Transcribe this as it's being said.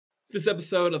This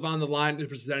episode of On the Line is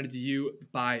presented to you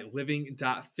by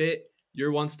Living.fit,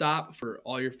 your one stop for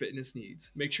all your fitness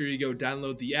needs. Make sure you go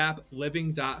download the app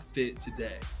Living.fit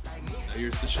today. Now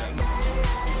here's the show.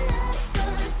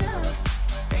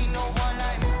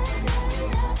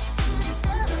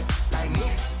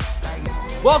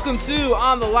 Welcome to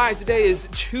On the Line. Today is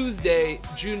Tuesday,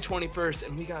 June 21st,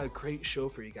 and we got a great show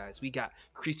for you guys. We got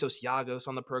Christos Giagos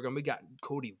on the program. We got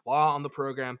Cody Law on the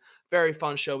program. Very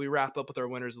fun show. We wrap up with our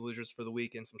winners and losers for the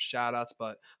week and some shout-outs.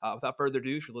 But without further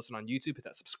ado, if you're listening on YouTube, hit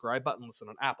that subscribe button. Listen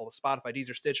on Apple, Spotify,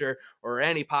 Deezer, Stitcher, or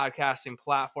any podcasting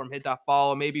platform. Hit that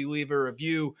follow. Maybe leave a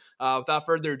review. Without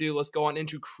further ado, let's go on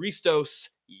into Christos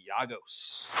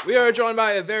Giagos. We are joined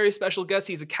by a very special guest.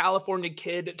 He's a California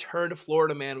kid turned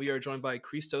Florida man. We are joined by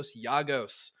Christos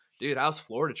Giagos. Dude, how's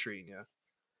Florida treating you?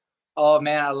 Oh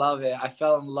man, I love it. I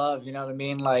fell in love, you know what I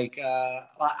mean? Like,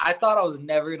 I thought I was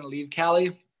never going to leave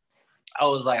Cali. I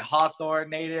was like Hawthorne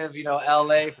native,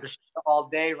 LA for sure, all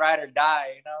day, ride or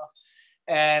die,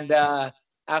 And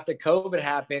after COVID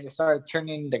happened, it started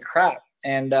turning into crap.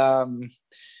 And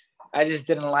I just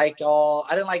didn't like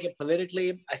it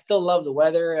politically. I still love the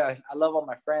weather. I love all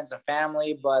my friends and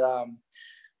family, but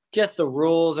just the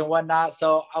rules and whatnot.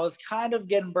 So I was kind of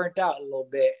getting burnt out a little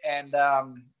bit and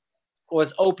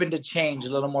was open to change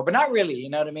a little more, but not really, you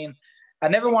know what I mean? I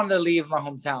never wanted to leave my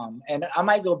hometown, and I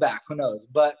might go back, who knows?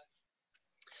 But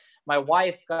my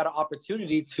wife got an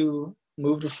opportunity to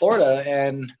move to Florida,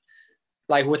 and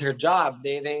like with her job,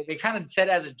 they kind of said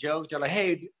as a joke, they're like,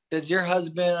 hey, does your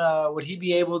husband, would he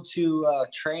be able to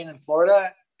train in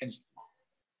Florida? And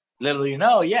little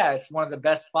yeah, it's one of the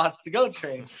best spots to go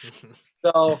train.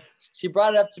 So she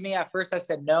brought it up to me. At first I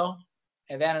said no.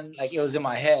 And then like it was in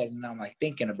my head and I'm like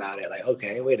thinking about it. Like,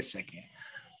 okay, wait a second.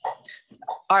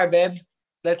 All right, babe,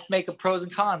 let's make a pros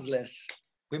and cons list.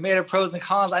 We made a pros and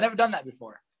cons. I never done that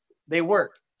before. They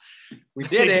work. We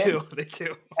did it. They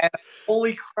do. And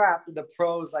holy crap, the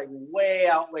pros like way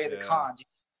outweigh the cons.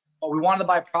 But we wanted to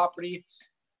buy property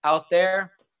out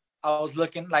there. I was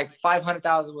looking like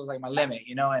 500,000 was like my limit,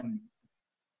 and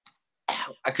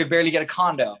I could barely get a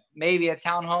condo, maybe a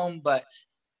townhome, but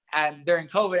during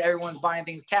COVID, everyone's buying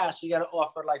things cash. You got to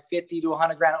offer like 50 to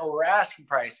 100 grand over asking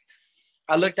price.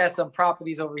 I looked at some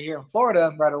properties over here in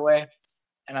Florida right away,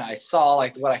 and I saw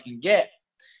like what I can get,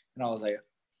 and I was like,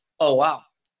 oh wow,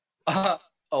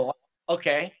 oh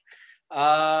okay.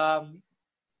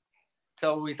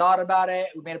 So we thought about it.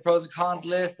 We made a pros and cons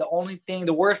list.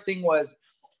 The worst thing was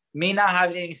me not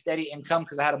having any steady income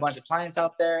because I had a bunch of clients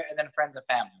out there and then friends and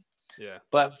family. Yeah.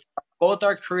 But both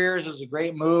our careers, it was a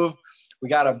great move. We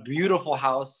got a beautiful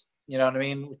house, you know what I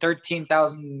mean?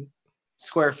 13,000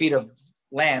 square feet of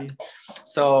land.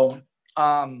 So,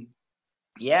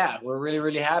 we're really,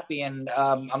 really happy. And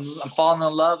I'm falling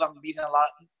in love. I'm meeting a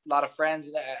lot of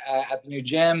friends at the new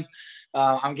gym.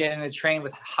 I'm getting to train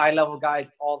with high-level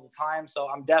guys all the time. So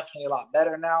I'm definitely a lot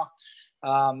better now.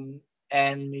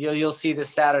 And you'll see this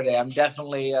Saturday. I'm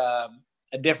definitely a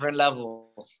different level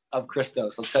of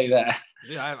Christos. I'll tell you that.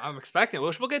 Yeah, I'm expecting.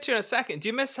 We'll get to in a second. Do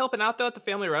you miss helping out though at the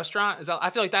family restaurant? I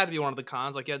feel like that'd be one of the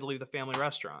cons. Like you had to leave the family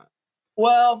restaurant.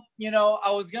 Well,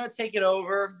 I was gonna take it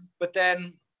over, but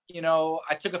then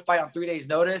I took a fight on 3 days'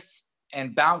 notice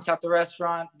and bounced out the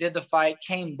restaurant. Did the fight,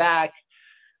 came back.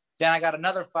 Then I got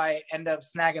another fight. Ended up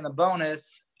snagging the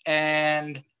bonus,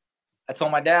 and I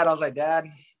told my dad, I was like, Dad,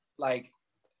 like,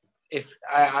 if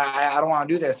I don't want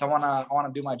to do this, I want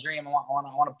to do my dream. I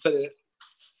want to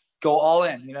go all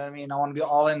in. You know what I mean? I want to be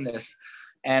all in this.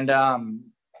 And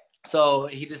so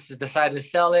he just decided to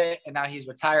sell it, and now he's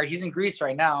retired. He's in Greece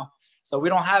right now, so we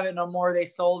don't have it no more. They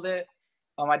sold it.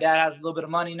 My dad has a little bit of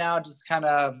money now, just kind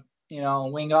of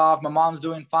wing off. My mom's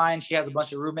doing fine. She has a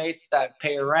bunch of roommates that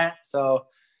pay her rent, so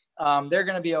they're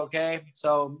gonna be okay.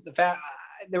 So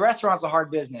the restaurant's a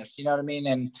hard business. You know what I mean?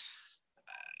 And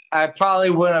I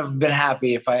probably wouldn't have been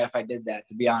happy if I did that,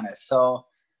 to be honest. So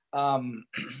I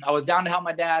was down to help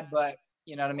my dad, but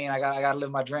you know what I mean? I got to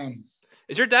live my dream.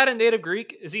 Is your dad a native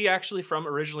Greek? Is he actually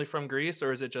originally from Greece,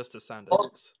 or is it just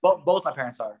descendants? Both my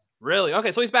parents are. Really?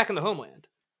 Okay, so he's back in the homeland.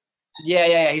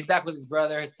 Yeah. He's back with his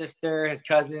brother, his sister, his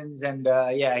cousins, and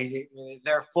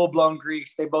they're full-blown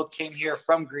Greeks. They both came here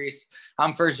from Greece.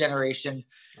 I'm first generation.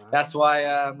 That's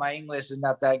why my English is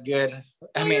not that good.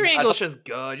 Your English is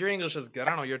good. Your English is good.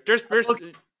 I don't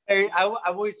know.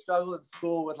 I've always struggled in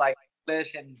school with like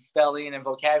English and spelling and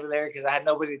vocabulary because I had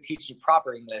nobody to teach me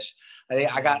proper English.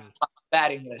 I got taught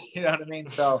bad English. You know what I mean?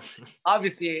 So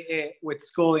obviously, with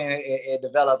schooling, it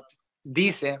developed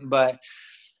decent, but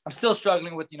I'm still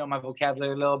struggling with, my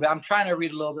vocabulary a little bit. I'm trying to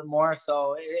read a little bit more,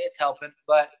 so it's helping.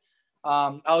 But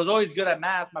I was always good at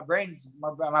math. My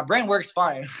brain works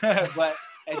fine, but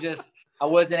I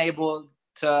wasn't able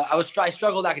to. I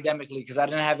struggled academically because I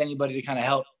didn't have anybody to kind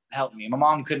of help me. My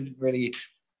mom couldn't really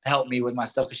help me with my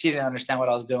stuff because she didn't understand what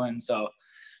I was doing. So,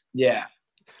 yeah.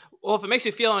 Well, if it makes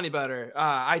you feel any better,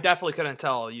 I definitely couldn't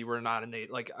tell you were not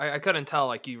innate. Like, I couldn't tell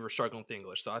like you were struggling with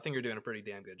English. So I think you're doing a pretty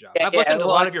damn good job. Yeah, I've listened to a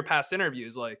lot of your past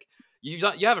interviews. Like, you're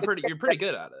pretty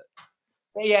good at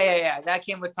it. Yeah. That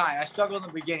came with time. I struggled in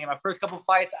the beginning. My first couple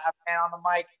fights, I ran on the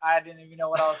mic. I didn't even know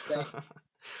what I was saying.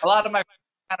 A lot of my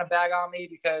friends kind of bag on me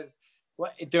because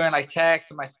during like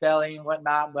text and my spelling and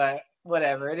whatnot, but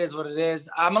whatever. It is what it is.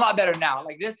 I'm a lot better now.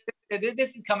 Like this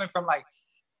is coming from like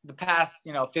the past,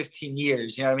 15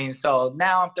 years, you know what I mean? So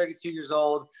now I'm 32 years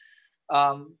old.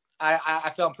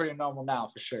 I feel pretty normal now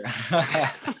for sure.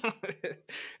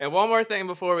 And one more thing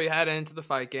before we head into the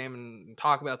fight game and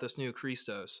talk about this new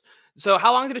Christos. So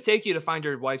how long did it take you to find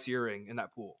your wife's earring in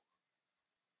that pool?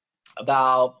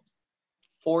 About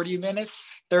 40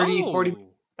 minutes, 40.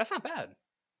 That's not bad.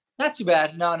 Not too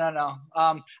bad. No.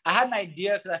 I had an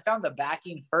idea because I found the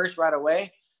backing first right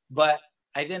away, but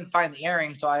I didn't find the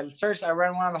earring. So I searched, I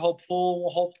ran around the whole pool.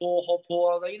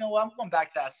 I was like, you know what? I'm going back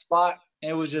to that spot.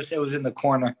 And it was in the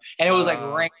corner. And it was like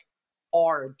raining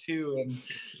hard too. And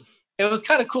it was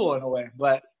kind of cool in a way.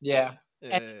 But yeah.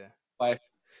 Wife,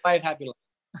 happy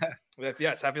life.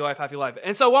 Yes, happy life.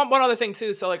 And so one other thing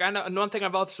too. So like I know one thing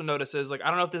I've also noticed is like I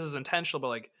don't know if this is intentional, but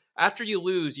like after you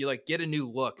lose, you like get a new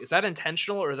look. Is that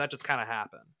intentional or does that just kind of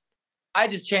happen? I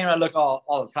just change my look all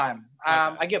the time.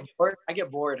 Okay. I get bored.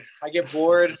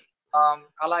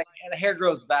 I like, and the hair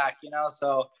grows back,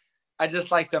 so I just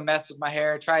like to mess with my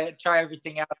hair, try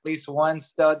everything out at least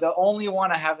once. The only one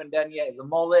I haven't done yet is a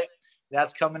mullet.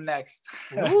 That's coming next.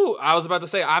 Ooh, I was about to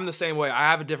say, I'm the same way. I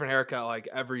have a different haircut like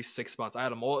every 6 months. I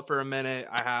had a mullet for a minute.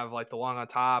 I have like the long on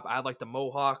top. I had like the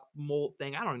mohawk molt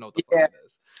thing. I don't even know what the fuck it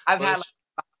is. I've had like,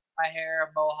 my hair,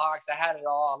 mohawks. I had it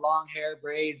all, long hair,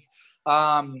 braids.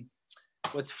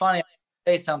 What's funny,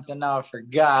 I say something now I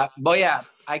forgot. But yeah,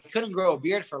 I couldn't grow a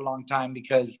beard for a long time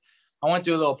because I went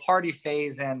through a little party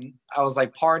phase and I was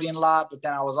like partying a lot, but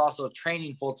then I was also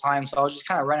training full time. So I was just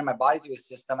kind of running my body through a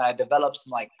system. I developed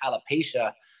some like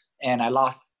alopecia and I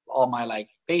lost all my like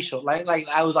facial, like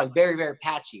I was like very, very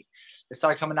patchy. It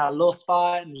started coming out a little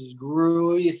spot and just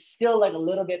grew. It's still like a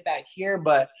little bit back here,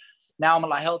 but now I'm a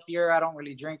lot healthier. I don't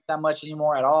really drink that much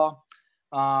anymore at all.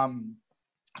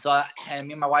 So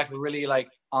me and my wife were really like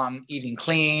on eating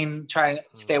clean, trying to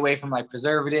stay away from like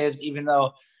preservatives, even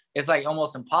though it's like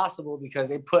almost impossible because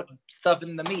they put stuff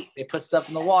in the meat, they put stuff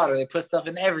in the water, they put stuff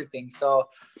in everything. So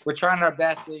we're trying our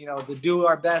best, to do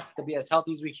our best to be as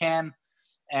healthy as we can.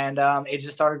 And it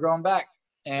just started growing back.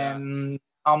 And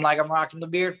I'm rocking the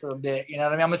beard for a bit. You know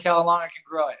what I mean? I'm going to see how long I can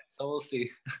grow it. So we'll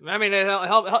see. I mean, it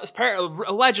helps.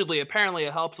 Apparently,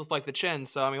 it helps with like the chin.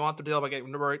 So I mean, we want to deal about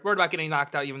getting worried about getting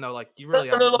knocked out, even though like you really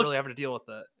have to deal with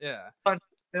it. Yeah.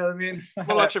 You know what I mean? A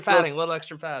little extra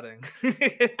padding.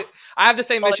 I have the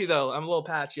same issue though. I'm a little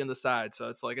patchy on the side, so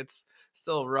it's like it's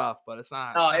still rough, but it's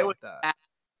not. No, it was that.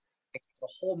 The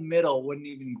whole middle wouldn't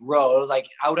even grow. It was like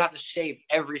I would have to shave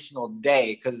every single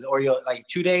day or you'll like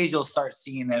 2 days you'll start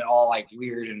seeing it all like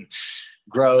weird and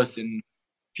gross and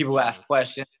people ask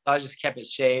questions. So I just kept it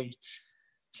shaved.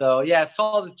 So yeah, it's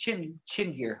called the chin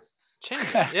gear.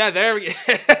 Yeah, there we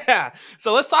go.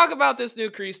 So let's talk about this new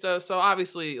Christos. So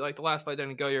obviously, like the last fight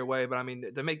didn't go your way, but I mean,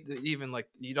 to make even like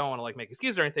you don't want to like make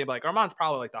excuses or anything. But like Arman's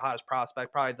probably like the hottest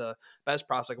prospect, probably the best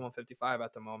prospect, 155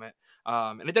 at the moment.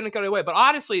 And it didn't go your way. But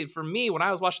honestly, for me, when I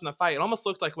was watching the fight, it almost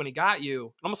looked like when he got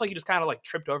you, almost like you just kind of like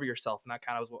tripped over yourself, and that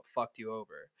kind of was what fucked you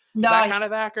over. Is that kind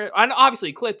of accurate? I know obviously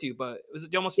he clipped you, but do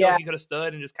you almost feel like you could have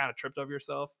stood and just kind of tripped over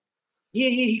yourself?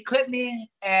 He clipped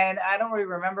me, and I don't really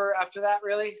remember after that,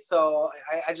 really. So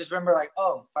I just remember like,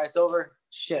 oh, fight's over.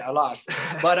 Shit, I lost.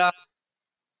 But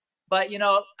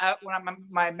when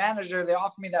my manager, they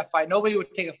offered me that fight. Nobody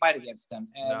would take a fight against him,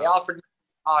 and they offered me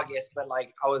in August, but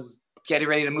like I was getting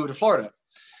ready to move to Florida,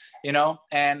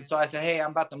 And so I said, hey,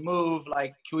 I'm about to move.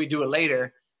 Like, can we do it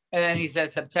later? And then he said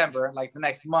September, like the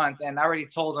next month. And I already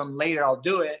told him later I'll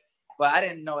do it, but I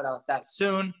didn't know it out that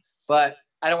soon. But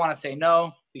I don't want to say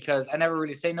no because I never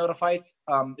really say no to fights.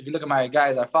 If you look at my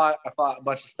guys, I fought a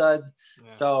bunch of studs. Yeah.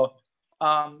 So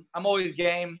I'm always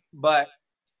game, but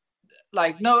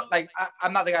I'm not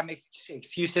the guy who makes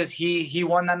excuses. He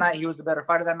won that night. He was a better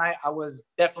fighter that night. I was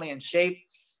definitely in shape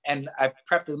and I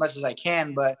prepped as much as I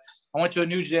can, but I went to a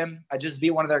new gym. I just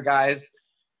beat one of their guys.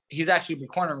 He's actually been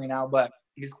cornering me now, but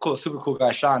he's cool, super cool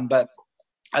guy, Sean. But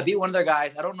I beat one of their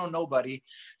guys. I don't know nobody.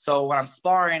 So when I'm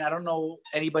sparring, I don't know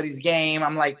anybody's game.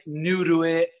 I'm like new to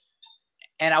it.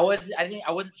 And I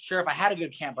wasn't sure if I had a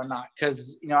good camp or not,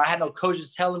 because, you know, I had no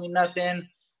coaches telling me nothing.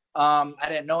 I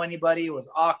didn't know anybody. It was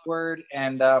awkward.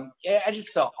 And I just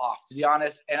felt off, to be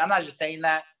honest. And I'm not just saying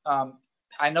that.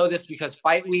 I know this because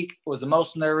fight week was the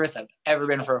most nervous I've ever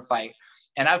been for a fight.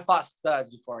 And I've fought studs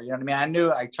before, you know what I mean? I knew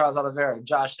like Charles Oliveira,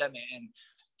 Josh Emmett, and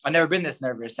I've never been this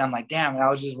nervous. And I'm like, damn, and I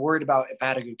was just worried about if I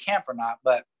had a good camp or not.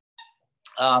 But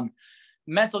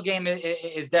mental game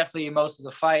is definitely most of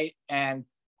the fight. And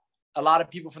a lot of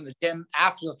people from the gym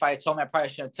after the fight told me I probably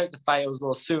shouldn't have took the fight. It was a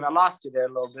little soon. I lost you there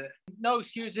a little bit. No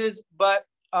excuses, but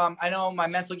I know my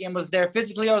mental game was there.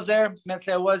 Physically, I was there.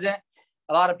 Mentally, I wasn't.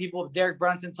 A lot of people, Derek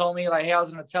Brunson told me, like, hey, I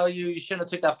was going to tell you, you shouldn't have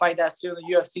took that fight that soon.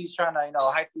 The UFC's trying to, you know,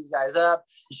 hype these guys up.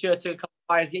 You should have took a couple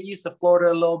fights, get used to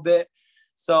Florida a little bit.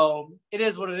 So it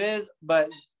is what it is. But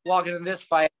walking in this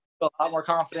fight, I feel a lot more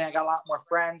confident. I got a lot more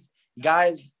friends.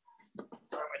 Guys,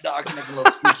 sorry, my dog's making a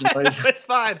little squeaky noise. It's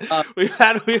fine. We've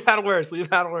had worse.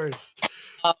 We've had worse.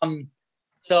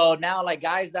 So now, like,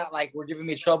 guys that like were giving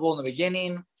me trouble in the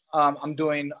beginning, I'm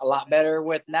doing a lot better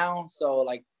with now. So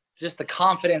like, just the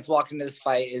confidence walking this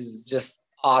fight is just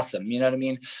awesome. You know what I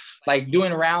mean? Like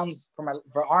doing rounds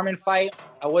for Armin fight,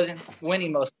 I wasn't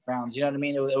winning most rounds. You know what I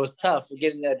mean? It was tough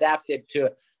getting adapted to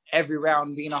every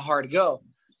round being a hard go.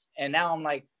 And now I'm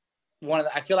like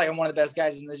I feel like I'm one of the best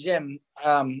guys in the gym.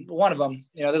 One of them,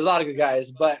 you know, there's a lot of good guys,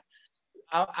 but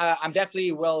I'm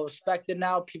definitely well respected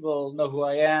now. People know who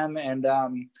I am. And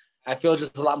I feel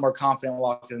just a lot more confident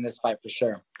walking in this fight for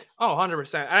sure. Oh,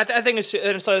 100%. And I think it's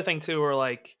another thing too, where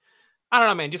like, I don't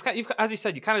know, man. Just as you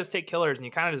said, you kind of just take killers, and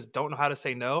you kind of just don't know how to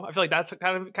say no. I feel like that's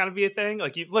kind of be a thing.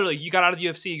 Like you got out of the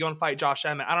UFC, you go and fight Josh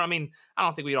Emmett. I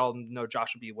don't think we'd all know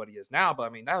Josh would be what he is now, but I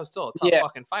mean, that was still a tough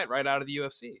fucking fight right out of the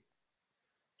UFC.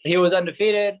 He was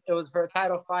undefeated. It was for a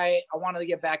title fight. I wanted to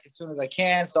get back as soon as I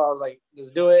can, so I was like,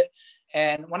 let's do it.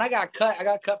 And when I got cut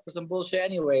for some bullshit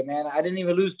anyway, man. I didn't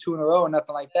even lose 2 in a row or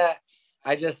nothing like that.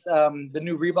 I just the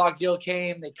new Reebok deal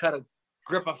came. They cut a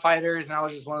grip of fighters, and I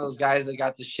was just one of those guys that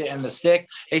got the shit in the stick.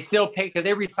 They still paid because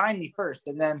they re-signed me first,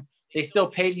 and then they still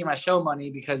paid me my show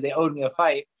money because they owed me a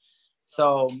fight.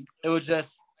 So it was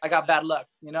just I got bad luck,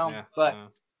 you know. Yeah, but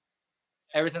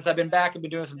ever since I've been back, I've been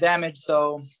doing some damage.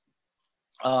 So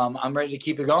I'm ready to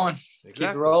keep it going, keep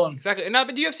it rolling. Exactly. And now,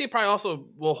 but the UFC probably also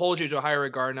will hold you to a higher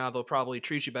regard now. They'll probably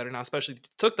treat you better now, especially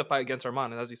took the fight against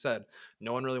Armand. And as you said,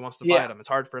 no one really wants to fight him. It's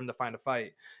hard for him to find a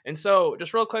fight. And so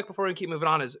just real quick before we keep moving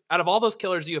on is, out of all those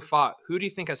killers you have fought, who do you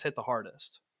think has hit the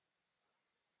hardest?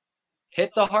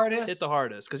 Hit the hardest? Hit the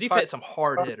hardest. Because you've hit some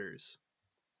hard hitters.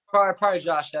 Probably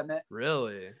Josh Emmett.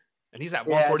 Really? And he's at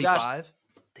 145? Josh,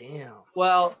 damn.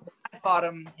 Well, I fought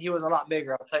him. He was a lot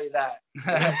bigger, I'll tell you that.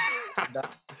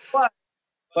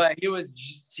 but he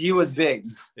was big.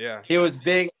 Yeah. He was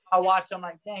big. I watched him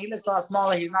like, dang, he looks a lot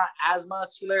smaller. He's not as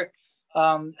muscular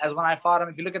as when I fought him.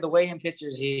 If you look at the weigh-in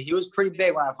pictures, he was pretty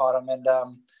big when I fought him. And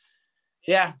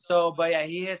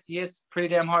he hits pretty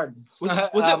damn hard.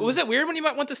 Was it weird when you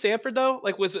went to Sanford though?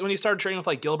 Like when you started training with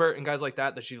like Gilbert and guys like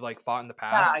that you like fought in the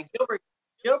past? Yeah,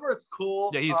 Gilbert's cool.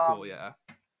 Yeah, he's cool. Yeah.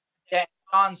 Yeah,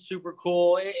 Sean's super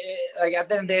cool. Like at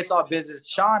the end of the day, it's all business.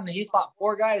 Sean, he fought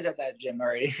 4 guys at that gym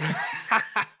already.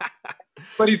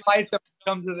 But he fights him when he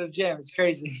comes to the gym. It's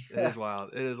crazy. It is wild.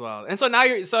 It is wild. And so now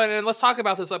and let's talk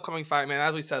about this upcoming fight, man.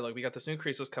 As we said, like we got this new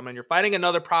Christos coming. You're fighting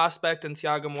another prospect in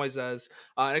Thiago Moises.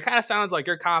 And it kind of sounds like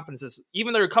your confidence is,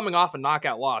 even though you're coming off a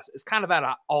knockout loss, is kind of at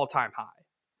an all-time high.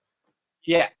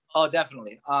 Yeah. Oh,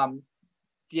 definitely.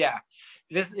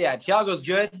 Thiago's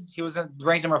good. He was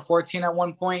ranked number 14 at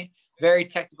one point. Very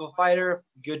technical fighter,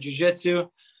 good jiu-jitsu.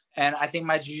 And I think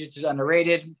my jiu-jitsu is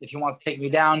underrated. If he wants to take me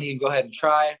down, he can go ahead and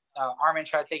try. Armin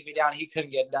tried to take me down. He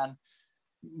couldn't get done.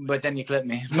 But then he clipped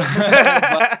me.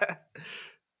 I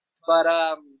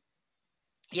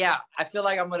feel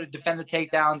like I'm going to defend the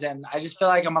takedowns. And I just feel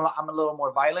like I'm a little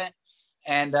more violent.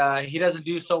 And he doesn't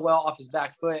do so well off his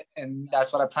back foot. And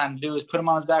that's what I plan to do is put him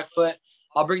on his back foot.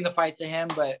 I'll bring the fight to him,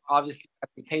 but obviously I have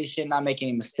to be patient, not make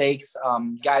any mistakes.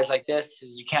 Guys like this,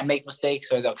 you can't make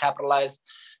mistakes or they'll capitalize.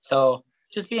 So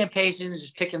just being patient,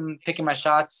 just picking my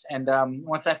shots. And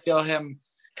once I feel him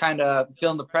kind of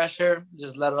feeling the pressure,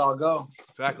 just let it all go.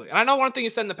 Exactly. And I know one thing you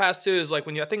said in the past too is like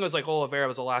I think it was like Oliveira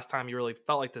was the last time you really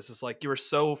felt like this. Is like you were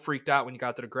so freaked out when you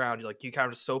got to the ground. You kind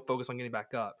of just so focused on getting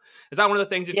back up. Is that one of the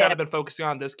things you've kind of been focusing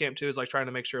on this camp too? Is like trying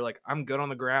to make sure like I'm good on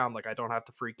the ground, like I don't have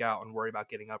to freak out and worry about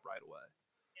getting up right away.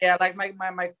 Yeah, like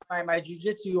my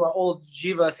jiu-jitsu, old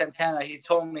Jiva Santana, he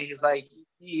told me, he's like,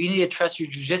 you need to trust your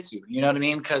jiu-jitsu. You know what I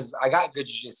mean? Because I got good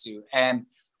jiu-jitsu. And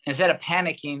instead of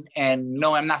panicking and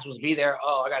knowing I'm not supposed to be there,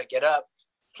 I got to get up,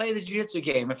 play the jiu-jitsu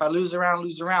game. If I lose a round,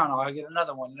 I'll get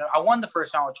another one. I won the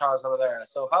first round with Charles Oliveira.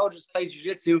 So if I would just play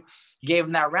jiu-jitsu, gave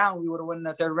him that round, we would have won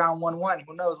the third round 1-1.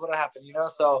 Who knows what happened,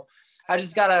 So I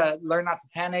just got to learn not to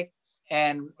panic.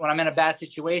 And when I'm in a bad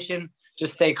situation,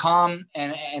 just stay calm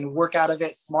and work out of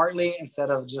it smartly instead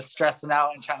of just stressing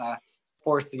out and trying to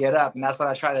force to get up. And that's what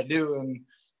I try to do.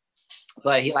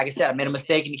 But like I said, I made a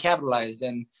mistake and he capitalized.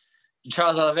 And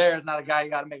Charles Oliveira is not a guy you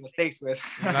got to make mistakes with.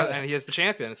 And he is the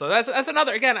champion. So that's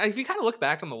another, again, if you kind of look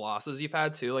back on the losses you've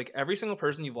had too, like every single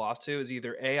person you've lost to is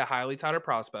either a highly touted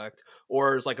prospect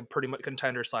or is like a pretty much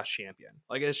contender / champion.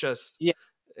 Like it's just, yeah.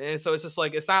 And so it's just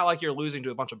like, it's not like you're losing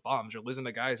to a bunch of bums. You're losing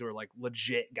to guys who are like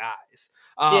legit guys.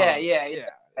 Yeah.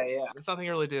 There's nothing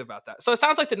you really do about that. So it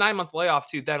sounds like the 9-month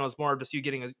layoff too then was more of just you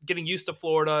getting used to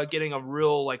Florida, getting a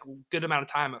real like good amount of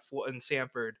time in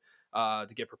Sanford to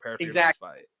get prepared for your next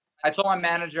fight. I told my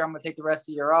manager I'm going to take the rest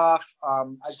of the year off. I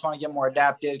just want to get more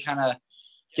adapted, kind of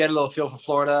get a little feel for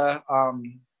Florida,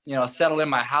 settle in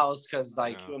my house. Cause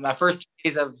like my first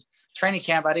days of training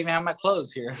camp, I didn't even have my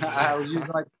clothes here. I was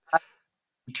using like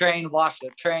train, wash.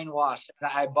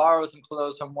 And I borrowed some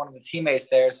clothes from one of the teammates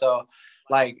there. So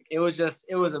like, it was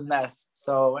a mess.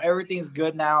 So everything's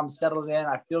good now. I'm settled in.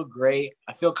 I feel great.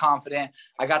 I feel confident.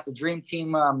 I got the dream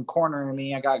team cornering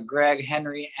me. I got Greg,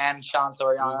 Henry, and Sean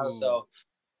Soriano. Ooh. So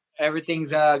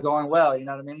everything's going well. You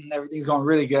know what I mean? Everything's going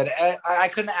really good. I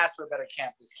couldn't ask for a better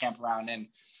camp this camp around. And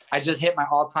I just hit my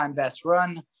all-time best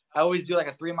run. I always do like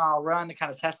a 3-mile run to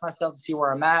kind of test myself to see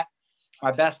where I'm at.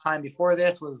 My best time before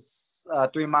this was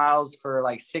 3 miles for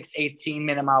like 6:18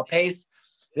 minute mile pace.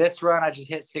 This run, I just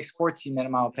hit 6:14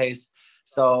 minute mile pace.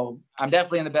 So I'm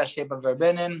definitely in the best shape I've ever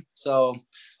been in. So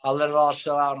I'll let it all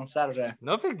show out on Saturday.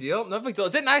 No big deal.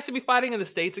 Is it nice to be fighting in the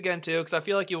States again too? Because I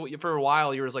feel like you for a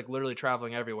while you were like literally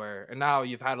traveling everywhere, and now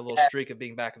you've had a little streak of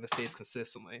being back in the States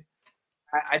consistently.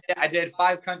 I did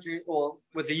 5 countries, well,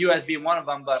 with the US being one of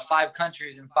them, but 5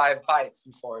 countries and 5 fights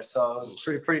before, so it was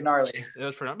pretty gnarly.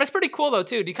 But it's pretty cool though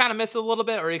too. Do you kind of miss it a little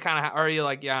bit, or are you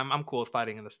like, yeah, I'm cool with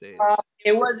fighting in the States?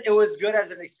 It was good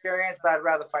as an experience, but I'd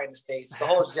rather fight in the States. The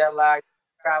whole jet lag,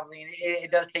 traveling, it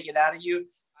does take it out of you.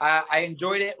 I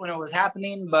enjoyed it when it was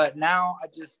happening, but now I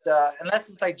just unless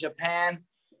it's like Japan,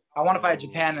 I want to fight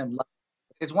Japan and.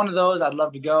 It's one of those I'd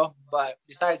love to go, but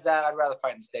besides that, I'd rather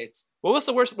fight in the States. What was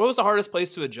the hardest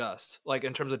place to adjust, like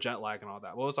in terms of jet lag and all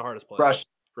that? What was the hardest place?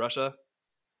 Russia.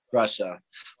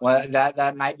 Well,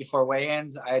 that night before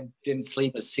weigh-ins, I didn't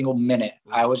sleep a single minute.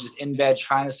 I was just in bed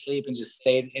trying to sleep and just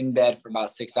stayed in bed for about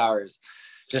 6 hours.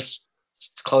 Just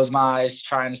closed my eyes,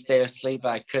 trying to stay asleep, but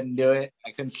I couldn't do it.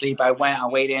 I couldn't sleep. I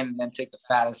weighed in and then took the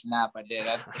fattest nap I did.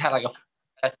 I had like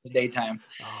that's the daytime.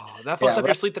 Oh, that fucks up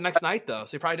your sleep the next night though.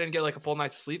 So you probably didn't get like a full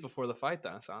night's sleep before the fight.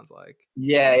 Then it sounds like.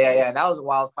 Yeah. That was a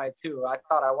wild fight too. I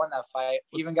thought I won that fight.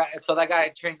 That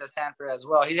guy trains at Sanford as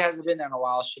well. He hasn't been there in a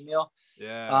while. Shamil.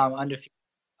 Yeah. Undefeated.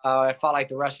 I fought like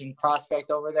the Russian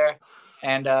prospect over there,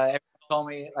 and everyone told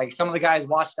me like some of the guys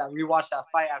rewatched that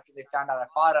fight after they found out I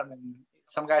fought him, and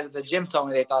some guys at the gym told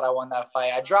me they thought I won that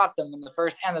fight. I dropped them in the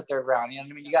first and the third round. You know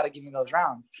what I mean? You got to give me those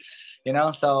rounds.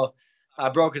 So. I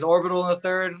broke his orbital in the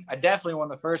third. I definitely won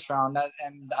the first round,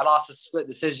 and I lost a split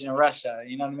decision in Russia.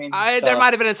 You know what I mean? There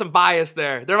might have been some bias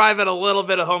there. There might have been a little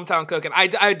bit of hometown cooking.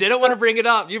 I didn't want to bring it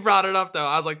up. You brought it up, though.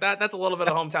 I was like, that's a little bit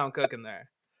of hometown cooking there.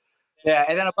 Yeah,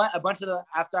 and then a bunch of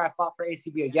after I fought for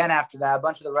ACB again after that, a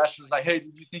bunch of the Russians was like, hey,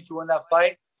 did you think you won that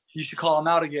fight? You should call him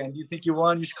out again. Do you think you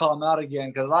won? You should call him out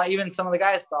again. Because even some of the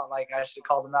guys thought like I should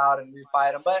call him out and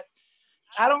refight him. But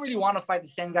I don't really want to fight the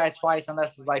same guy twice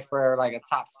unless it's like for like a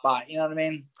top spot. You know what I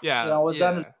mean? Yeah. What's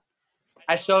done is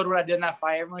I showed what I did in that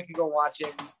fight. Everyone can go watch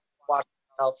it and watch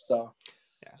itself. So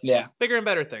yeah. Bigger and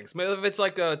better things. If it's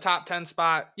like a top 10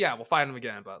 spot, yeah, we'll fight him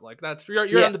again. But like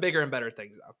you're on the bigger and better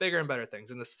things now. Bigger and better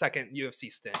things in the second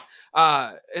UFC stint.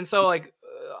 And so like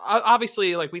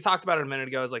obviously like we talked about it a minute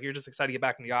ago, is like you're just excited to get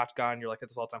back in the octagon. You're like at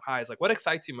this all-time high. Is like what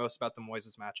excites you most about the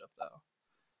Moises matchup though?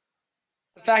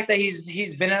 The fact that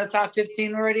he's been in the top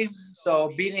 15 already,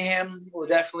 so beating him will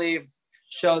definitely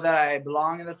show that I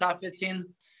belong in the top 15.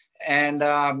 And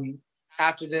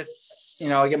after this,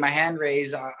 I get my hand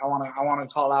raised. I want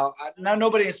to call out.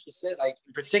 Nobody in specific, like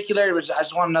in particular, which I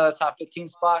just want another top 15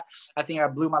 spot. I think I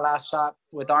blew my last shot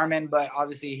with Armin, but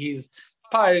obviously he's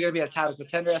probably going to be a title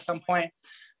contender at some point.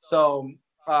 So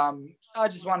I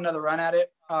just want another run at it.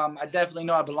 I definitely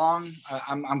know I belong.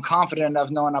 I'm confident enough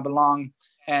knowing I belong,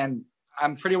 and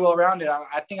I'm pretty well-rounded.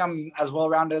 I think I'm as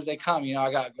well-rounded as they come.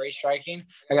 I got great striking.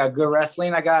 I got good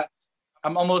wrestling.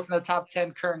 I'm almost in the top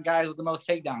 10 current guys with the most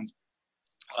takedowns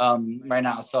right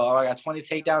now. So I got 20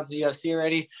 takedowns in the UFC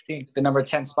already. I think the number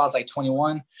 10 spot's like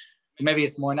 21. Maybe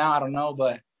it's more now. I don't know.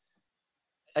 But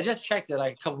I just checked it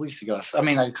like a couple weeks ago. I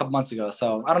mean, like a couple months ago.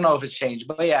 So I don't know if it's changed,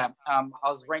 but yeah, I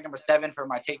was ranked number 7 for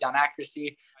my takedown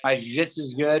accuracy. My jiu-jitsu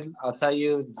is good. I'll tell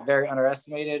you, it's very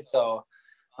underestimated. So,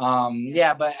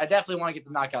 yeah, but I definitely want to get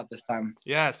the knockout this time.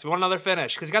 Yes, one other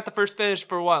finish because you got the first finish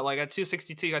for what? Like at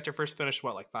 262, you got your first finish.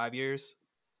 What, like 5 years?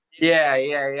 Yeah.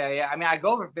 I mean, I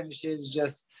go for finishes.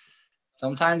 Just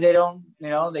sometimes they don't,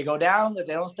 they go down, but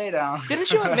they don't stay down.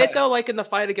 Didn't you admit though, like in the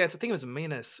fight against, I think it was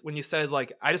Minas, when you said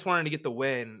like, I just wanted to get the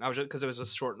win. I was just because it was a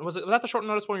short. Was that the short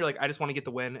notice one? You're like, I just want to get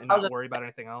the win and not worry about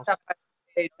anything else.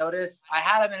 Notice I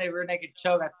had him in a rear naked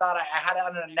choke. I thought I had it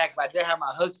under the neck, but I didn't have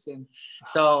my hooks in,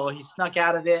 so he snuck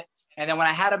out of it. And then when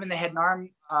I had him in the head and arm,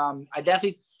 I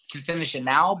definitely can finish it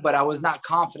now, but I was not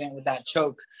confident with that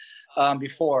choke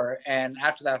before. And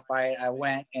after that fight, I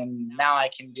went, and now I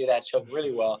can do that choke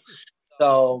really well.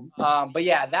 So, but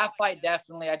yeah, that fight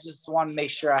definitely, I just want to make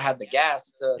sure I had the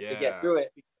gas to get through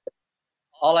it.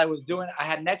 All I was doing, I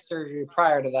had neck surgery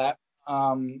prior to that.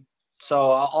 So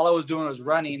all I was doing was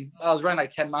running. I was running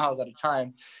like 10 miles at a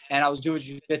time, and I was doing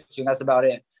jiu-jitsu, and that's about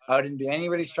it. I didn't do any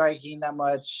really striking that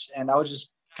much, and I was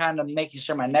just kind of making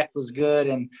sure my neck was good.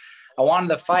 And I wanted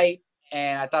to fight,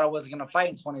 and I thought I wasn't going to fight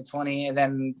in 2020. And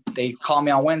then they called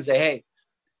me on Wednesday, hey,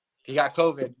 he got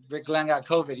COVID. Rick Glenn got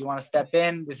COVID. You want to step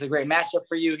in? This is a great matchup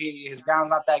for you. His ground's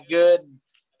not that good.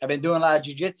 I've been doing a lot of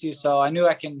jiu-jitsu, so I knew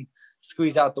I can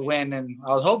squeeze out the win, and I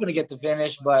was hoping to get the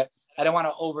finish, but I didn't want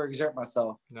to overexert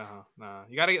myself. No.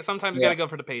 You gotta get. Sometimes you gotta go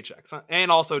for the paychecks, and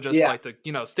also just like to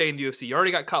stay in the UFC. You already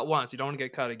got cut once. You don't want to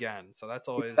get cut again. So that's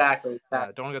always exactly.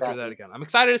 Don't want to go through that again. I'm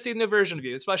excited to see the new version of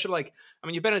you, especially like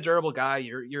you've been a durable guy.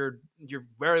 You're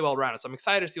very well rounded. So I'm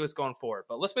excited to see what's going forward.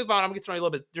 But let's move on. I'm gonna get to know you a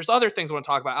little bit. There's other things I want to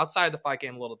talk about outside the fight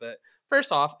game a little bit.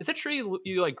 First off, is it true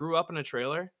you like grew up in a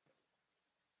trailer?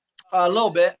 A little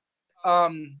bit.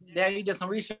 Yeah, you did some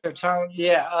research, huh?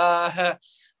 Yeah.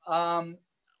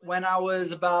 When I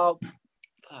was about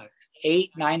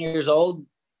 8, 9 years old,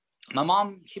 my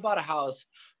mom, she bought a house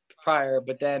prior,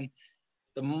 but then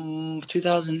the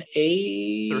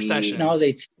 2008, the recession. No, I was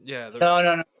 18. Yeah. No.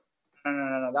 That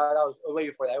was way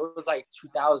before that. It was like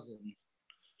 2000.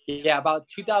 Yeah, about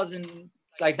 2000,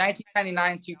 like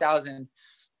 1999, 2000.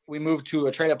 We moved to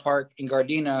a trailer park in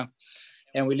Gardena,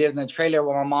 and we lived in a trailer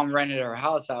while my mom rented her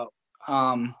house out.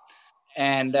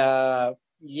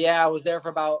 Yeah, I was there for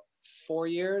about 4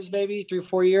 years, maybe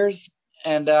 3-4 years.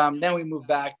 And then we moved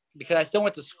back because I still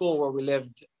went to school where we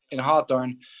lived in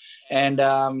Hawthorne. And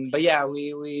but yeah,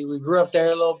 we grew up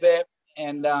there a little bit.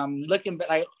 And looking back,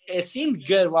 like, it seemed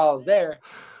good while I was there,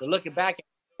 but looking back,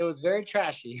 it was very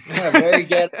trashy. Very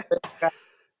good.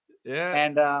 Yeah.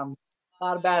 And a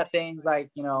lot of bad things, like,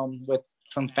 with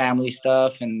some family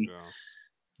stuff. And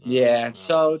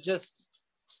so just,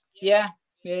 yeah,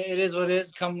 it is what it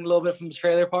is. Coming a little bit from the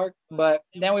trailer park, but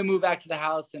then we moved back to the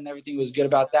house, and everything was good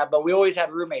about that. But we always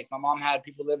had roommates. My mom had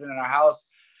people living in our house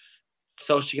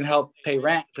so she can help pay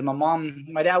rent. Because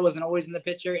my dad wasn't always in the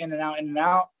picture, in and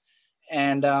out.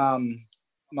 And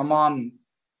my mom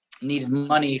needed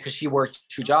money because she worked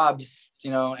 2 jobs,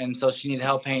 and so she needed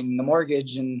help paying the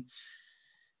mortgage. And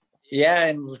yeah,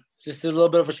 and just a little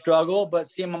bit of a struggle, but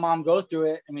seeing my mom go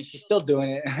through it, I mean, she's still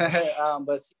doing it,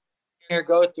 but seeing her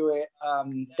go through it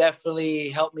definitely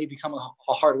helped me become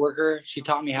a hard worker. She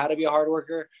taught me how to be a hard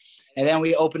worker. And then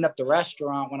we opened up the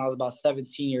restaurant when I was about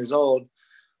 17 years old.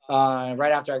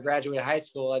 Right after I graduated high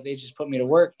school, they just put me to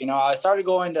work. I started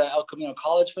going to El Camino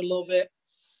College for a little bit,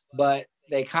 but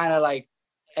they kind of like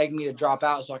egged me to drop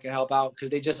out so I could help out because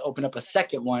they just opened up a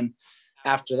second one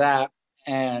after that.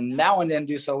 And that one didn't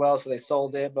do so well, so they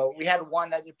sold it. But we had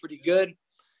one that did pretty good,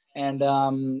 and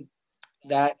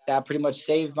that pretty much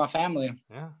saved my family.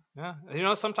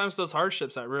 Yeah. Sometimes those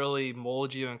hardships that really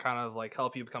mold you and kind of like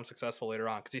help you become successful later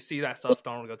on, because you see that stuff,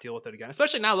 don't want to go deal with it again.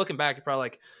 Especially now looking back, you're probably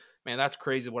like, man, that's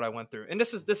crazy what I went through. And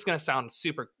this is gonna sound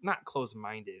super not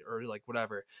close-minded or like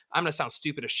whatever. I'm gonna sound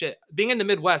stupid as shit. Being in the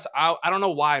Midwest, I don't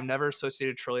know why I've never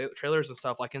associated trailers and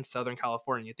stuff like in Southern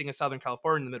California. You think of Southern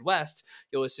California in the Midwest,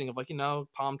 you always think of like,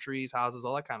 palm trees, houses,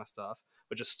 all that kind of stuff,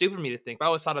 which is stupid for me to think. But I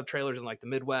always thought of trailers in like the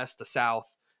Midwest, the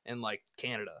South, and like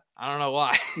Canada. I don't know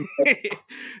why.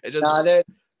 It just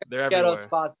they're everywhere.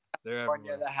 Spots in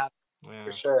California that happen. Yeah,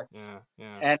 for sure. Yeah.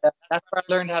 And that's where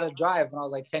I learned how to drive when I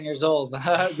was like 10 years old,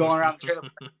 going around the trailer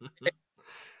park.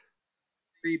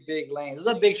 3 big lanes. It was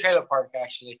a big trailer park,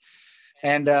 actually.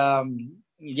 And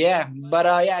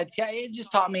it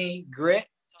just taught me grit,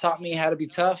 taught me how to be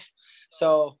tough.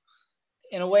 So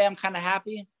in a way, I'm kind of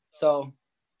happy. So,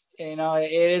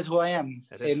 it is who I am.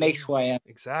 It makes who I am.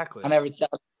 Exactly. I never tell.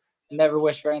 never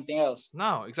wish for anything else.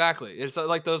 No, exactly. It's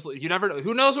like those. You never know.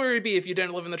 Who knows where you'd be if you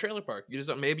didn't live in the trailer park? You just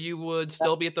don't, maybe you would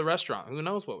still be at the restaurant. Who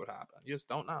knows what would happen? You just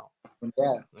don't know.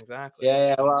 Yeah, exactly.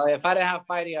 Yeah. Well, if I didn't have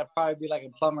fighting, I'd probably be like a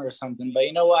plumber or something. But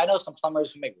you know what? I know some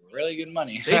plumbers who make really good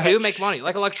money. They do make money.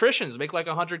 Like electricians make like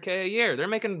 $100K a year. They're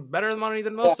making better money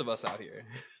than most of us out here.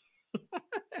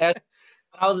 When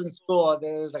I was in school,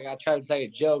 there was like I tried to tell you a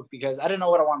joke because I didn't know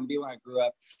what I wanted to be when I grew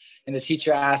up, and the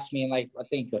teacher asked me in like I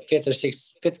think the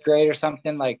fifth grade or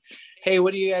something like, "Hey,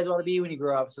 what do you guys want to be when you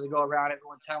grow up?" So they go around,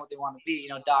 everyone telling what they want to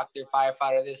be, doctor,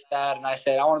 firefighter, this, that, and I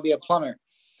said I want to be a plumber,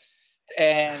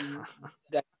 and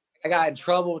I got in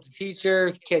trouble with the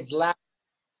teacher. Kids laughed.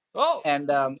 Oh, and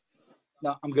no,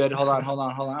 I'm good. Hold on.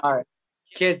 All right,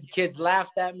 kids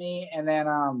laughed at me, and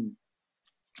then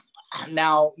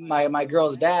now my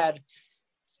girl's dad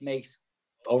makes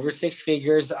over six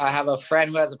figures. I have a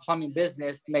friend who has a plumbing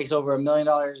business, makes over $1 million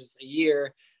a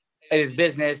year in his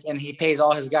business, and he pays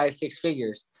all his guys six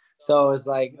figures. So it's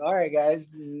like, all right,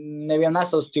 guys, maybe I'm not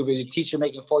so stupid. Your teacher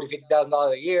making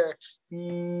 $40,000-$50,000 a year.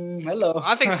 Hello.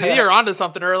 I think you're onto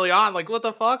something early on. Like, what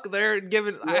the fuck? They're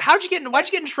giving. Yeah. Why'd you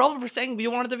get in trouble for saying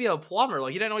you wanted to be a plumber?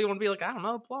 Like, you didn't know you want to be like, I don't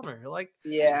know, a plumber. You're like,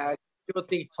 yeah, people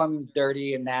think plumbing's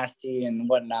dirty and nasty and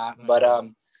whatnot, but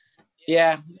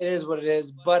yeah, it is what it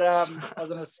is. But I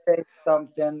was gonna say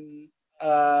something.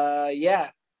 I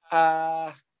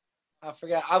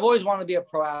forgot. I've always wanted to be a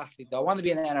pro athlete, though. I wanted to be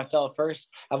in the NFL first.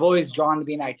 I've always drawn to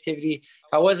be an activity.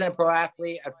 If I wasn't a pro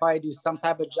athlete, I'd probably do some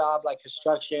type of job like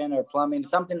construction or plumbing,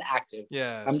 something active.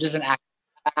 Yeah. I'm just an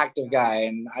active guy,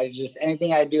 and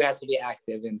anything I do has to be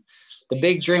active. And the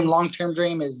big dream, long-term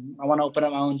dream is I want to open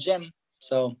up my own gym.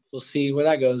 So we'll see where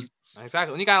that goes.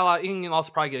 Exactly. And you got a lot. You can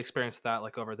also probably get experience with that,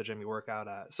 like over at the gym you work out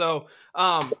at. So,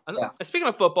 Speaking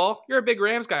of football, you're a big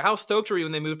Rams guy. How stoked were you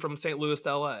when they moved from St. Louis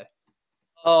to LA?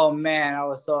 Oh man, I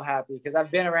was so happy because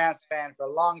I've been a Rams fan for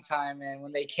a long time, and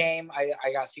when they came, I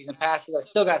got season passes. I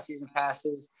still got season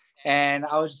passes, and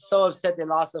I was so upset they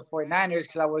lost the 49ers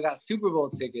because I would have got Super Bowl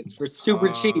tickets for super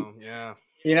cheap. Yeah.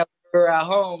 For at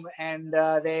home, and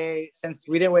since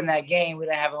we didn't win that game, we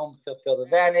didn't have home field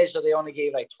advantage, so they only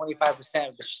gave like 25%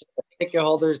 of the ticket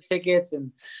holders tickets,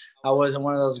 and I wasn't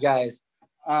one of those guys.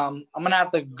 I'm gonna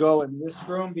have to go in this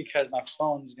room because my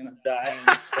phone's gonna die in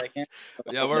a second.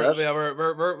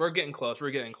 We're getting close.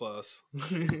 We're getting close.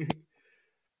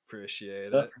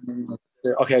 Appreciate it.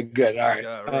 Okay, good. All right.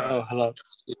 Oh, hello.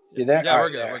 You there? Yeah, we're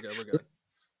good.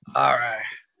 All right.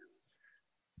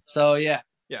 So yeah.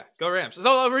 Yeah, go Rams.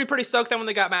 So were you pretty stoked then when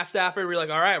they got Matt Stafford? We're like,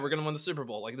 all right, we're gonna win the Super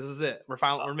Bowl. Like, this is it. We're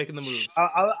making the moves.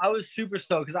 I was super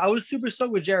stoked because I was super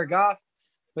stoked with Jared Goff,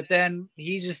 but then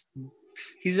he's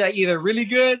like either really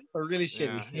good or really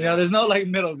shitty. Yeah. There's no like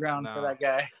middle ground for that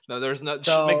guy. No, there's no.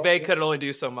 So, McVay could only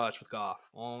do so much with Goff.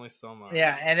 Only so much.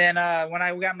 Yeah, and then when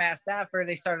I got Matt Stafford,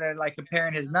 they started like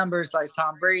comparing his numbers like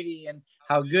Tom Brady and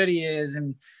how good he is,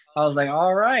 and I was like,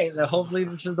 all right, hopefully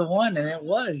this is the one, and it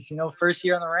was. First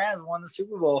year on the Rams, won the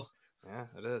Super Bowl. Yeah,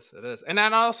 it is. And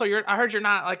then also, I heard you're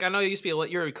not like. I know you used to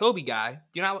be you're a Kobe guy.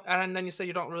 You're not, and then you said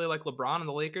you don't really like LeBron and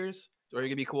the Lakers, or you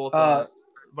could be cool with.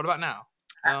 What about now?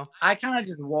 No? I kind of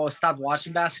just stopped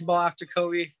watching basketball after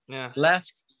Kobe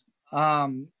left. I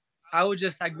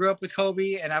grew up with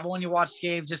Kobe, and I've only watched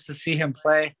games just to see him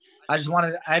play. I just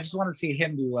wanted to see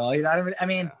him do well. I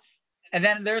mean. Yeah. And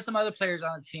then there's some other players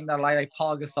on the team that I like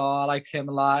Paul Gasol. I liked him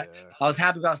a lot. Yeah. I was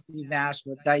happy about Steve Nash,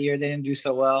 but that year they didn't do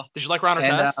so well. Did you like Ron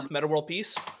Artest, Meta World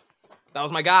Peace? That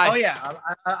was my guy. Oh yeah,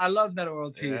 I love Meta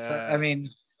World Peace. Yeah. I mean,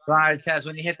 Ron Artest,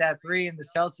 when he hit that three in the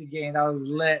Celtic game, that was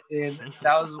lit.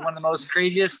 That was one of the most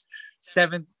craziest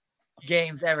 7th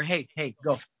games ever. Hey,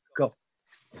 go.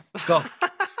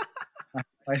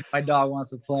 My dog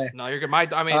wants to play. No, you're good. My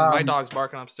dog's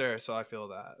barking upstairs, so I feel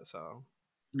that. So.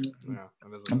 Yeah,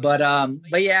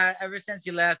 but yeah, ever since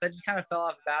he left, I just kind of fell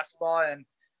off basketball, and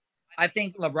I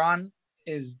think LeBron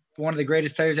is one of the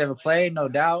greatest players ever played, no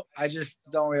doubt. I just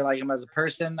don't really like him as a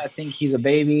person. I think he's a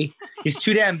baby. He's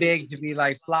too damn big to be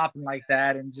like flopping like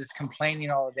that and just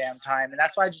complaining all the damn time. And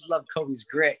that's why I just love Kobe's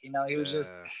grit.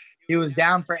 He was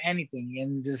down for anything,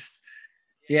 and just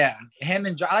him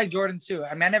and I like Jordan too.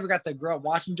 I mean, I never got to grow up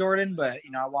watching Jordan, but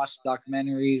I watched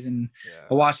documentaries and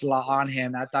I watched a lot on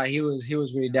him. I thought he was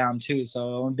really down too.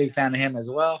 So I'm a big fan of him as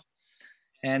well.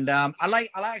 And I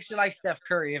actually like Steph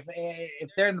Curry. If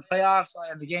they're in the playoffs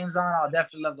and the game's on, I'll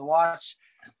definitely love to watch.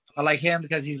 I like him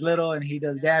because he's little and he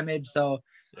does damage. So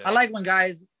I like when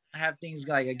guys have things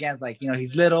like, again, like,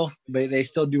 he's little, but they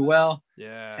still do well.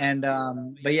 Yeah. And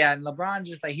but yeah, and LeBron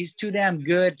just like, he's too damn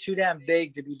good, too damn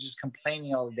big to be just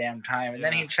complaining all the damn time. And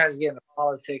then he tries to get into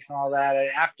politics and all that. And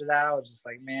after that, I was just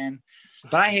like, man.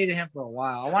 But I hated him for a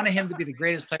while. I wanted him to be the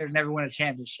greatest player to never win a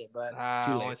championship, but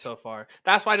too late. Only so far.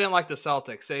 That's why I didn't like the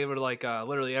Celtics. They would like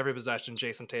literally every possession,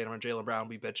 Jason Tatum and Jaylen Brown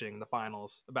would be bitching in the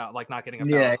finals about like not getting a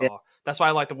foul call. Yeah. That's why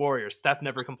I like the Warriors. Steph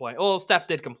never complained. Well, Steph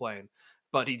did complain,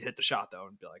 but he'd hit the shot though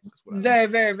and be like, whatever. Very,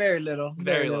 very, very little.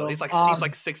 Very little. He's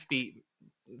like 6 feet.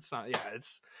 It's not. Yeah,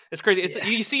 it's crazy. It's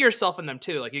you see yourself in them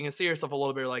too. Like you can see yourself a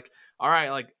little bit. Like, all right,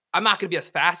 like I'm not gonna be as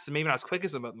fast and maybe not as quick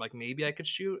as him, but like maybe I could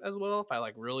shoot as well if I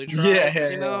like really try.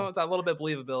 You know, that little bit of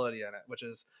believability in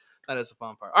it, that is the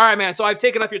fun part. All right, man. So I've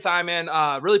taken up your time, man.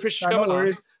 Really appreciate you coming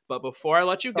on. But before I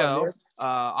let you go,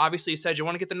 obviously you said you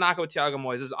want to get the knockout with Thiago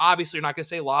Moises. Obviously, you're not gonna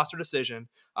say loss or decision.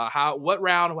 What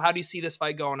round? How do you see this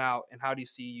fight going out, and how do you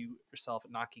see yourself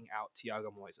knocking out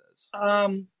Thiago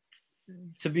Moises?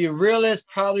 To be a realist,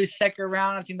 probably second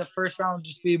round. I think the first round will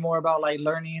just be more about like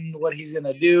learning what he's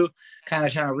gonna do, kind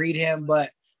of trying to read him.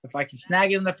 But if I can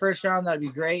snag him in the first round, that'd be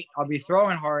great. I'll be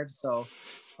throwing hard, so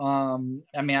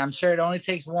I mean, I'm sure it only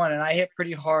takes one, and I hit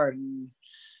pretty hard.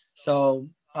 So,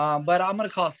 but I'm gonna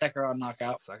call a second round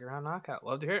knockout. Second round knockout.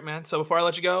 Love to hear it, man. So before I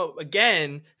let you go,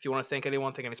 again, if you want to thank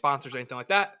anyone, thank any sponsors, or anything like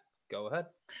that, go ahead.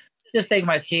 Just thank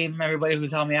my team, everybody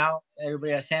who's helped me out,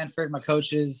 everybody at Sanford, my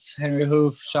coaches, Henry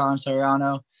Hoof, Sean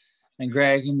Soriano, and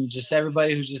Greg, and just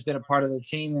everybody who's just been a part of the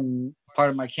team and part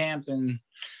of my camp. And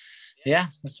yeah,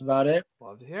 that's about it.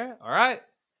 Love to hear it. All right.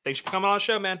 Thanks for coming on the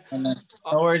show, man. No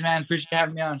worries, man. Appreciate you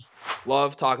having me on.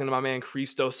 Love talking to my man,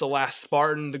 Christos, the last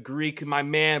Spartan, the Greek, my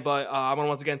man. But I want to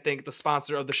once again thank the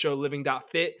sponsor of the show,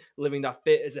 Living.Fit.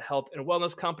 Living.Fit is a health and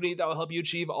wellness company that will help you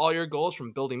achieve all your goals,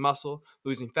 from building muscle,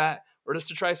 losing fat, or just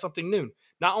to try something new.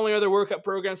 Not only are there workout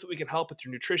programs that we can help with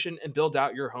your nutrition and build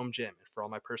out your home gym. And for all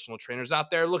my personal trainers out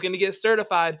there looking to get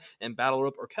certified in battle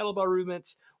rope or kettlebell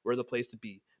movements, we're the place to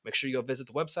be. Make sure you go visit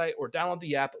the website or download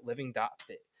the app,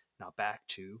 Living.Fit. Now back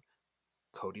to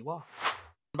Cody Law.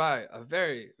 By a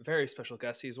very, very special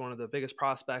guest. He's one of the biggest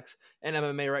prospects in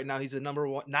MMA right now. He's the number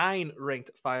 9 ranked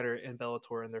fighter in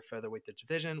Bellator in their featherweight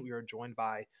division. We are joined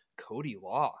by Cody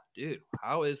Law. Dude,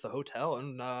 how is the hotel?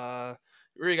 And where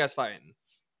are you guys fighting?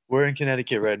 We're in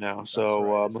Connecticut right now,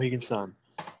 so Mohegan Sun.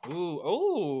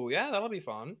 Ooh, yeah, that'll be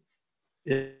fun.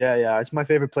 Yeah. It's my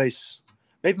favorite place.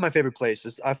 Maybe my favorite place.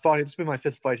 It's been my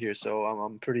 5th fight here, so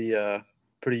I'm pretty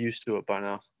used to it by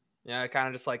now. Yeah, kind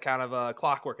of just like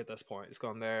clockwork at this point. It's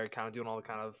going there, kind of doing all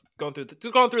the going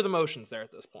through the motions there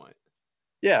at this point.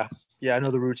 Yeah, I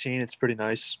know the routine. It's pretty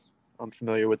nice. I'm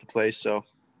familiar with the place, so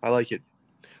I like it.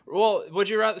 Well, would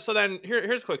you rather? So then,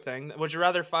 here's a quick thing. Would you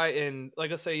rather fight in,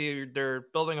 like, let's say they're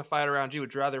building a fight around you?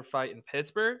 Would you rather fight in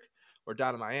Pittsburgh or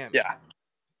down in Miami? Yeah,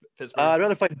 Pittsburgh. I'd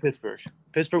rather fight in Pittsburgh.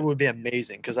 Pittsburgh would be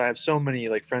amazing because I have so many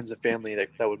like friends and family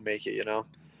that would make it. You know,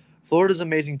 Florida's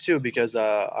amazing too because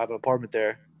I have an apartment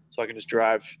there. So I can just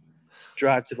drive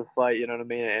to the fight, you know what I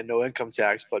mean, and no income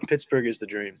tax. But Pittsburgh is the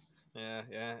dream. Yeah.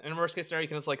 In worst case scenario, you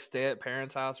can just like stay at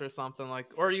parents' house or something, like,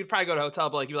 or you'd probably go to a hotel,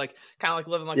 but like you like kind of like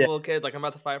living like a little kid, like I'm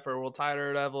about to fight for a world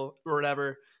title or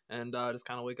whatever, and just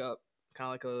kind of wake up, kind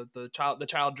of like the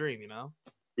child dream, you know?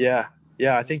 Yeah.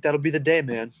 I think that'll be the day,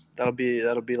 man. That'll be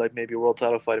like maybe a world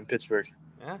title fight in Pittsburgh.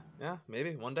 Yeah,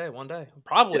 maybe one day,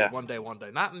 probably one day,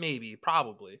 not maybe,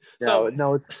 probably. So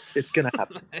no, it's gonna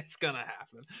happen. It's gonna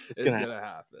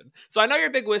happen. So I know you're a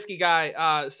big whiskey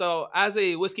guy. So as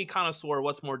a whiskey connoisseur,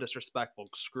 what's more disrespectful,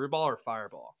 Screwball or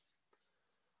Fireball?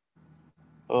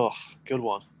 Oh, good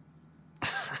one.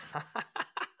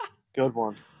 Good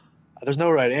one. There's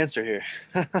no right answer here.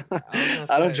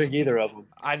 I don't drink either of them.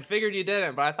 I figured you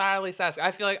didn't, but I thought I'd at least ask. I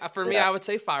feel like for me, I would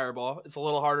say Fireball. It's a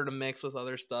little harder to mix with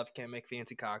other stuff. Can't make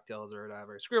fancy cocktails or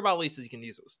whatever. Screwball, at least you can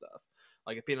use it with stuff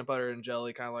like a peanut butter and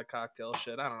jelly kind of like cocktail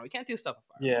shit. I don't know. You can't do stuff with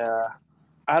Fireball. Yeah,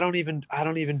 I don't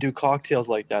even do cocktails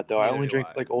like that though. I only drink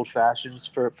like old fashions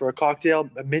for a cocktail,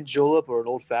 a mint julep or an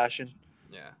old fashioned.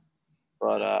 Yeah.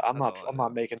 But I'm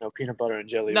not making no peanut butter and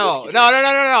jelly. No. I'm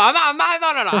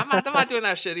not doing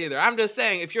that shit either. I'm just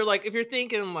saying if you're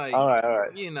thinking like, all right.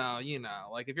 you know,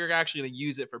 like if you're actually gonna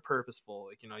use it for purposeful,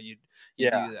 like, you know, you do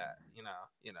that, you know,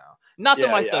 nothing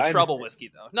like the trouble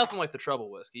whiskey though. Nothing like the trouble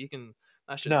whiskey. You can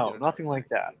nothing like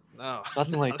that. No,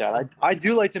 nothing like that. I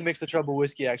do like to mix the trouble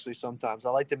whiskey actually. Sometimes I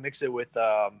like to mix it with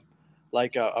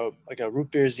like a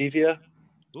root beer Zevia.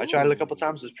 I tried it a couple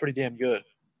times. It's pretty damn good.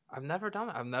 I've never done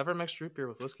it. I've never mixed root beer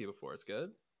with whiskey before. It's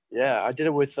good. Yeah, I did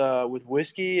it with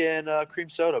whiskey and cream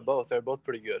soda. Both. They're both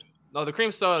pretty good. No, the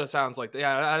cream soda sounds like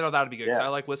I know that'd be good because Yeah. I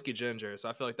like whiskey ginger, so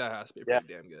I feel like that has to be Yeah.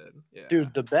 pretty damn good. Yeah,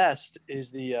 Dude, the best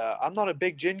is the I'm not a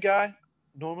big gin guy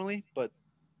normally, but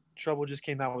Trouble just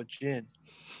came out with gin,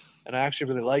 and I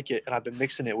actually really like it. And I've been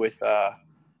mixing it with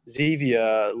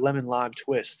Zevia lemon lime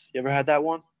twist. You ever had that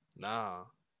one? nah.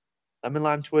 Lemon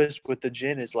lime twist with the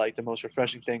gin is like the most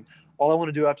refreshing thing. All I want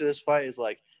to do after this fight is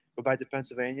like go back to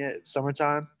Pennsylvania,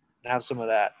 summertime, and have some of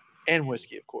that, and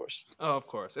whiskey, of course. Oh, of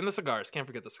course, and the cigars. Can't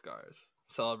forget the cigars.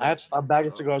 I Celebrate. have a bag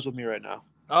of cigars with me right now.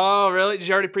 Oh, really? Did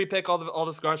you already pre-pick all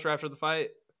the cigars for after the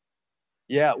fight?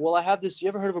 Yeah, well, I have this. You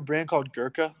ever heard of a brand called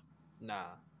Gurkha? Nah.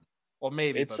 Well,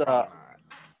 maybe, It's but probably not.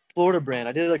 Florida brand.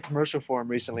 I did a commercial for them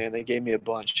recently, and they gave me a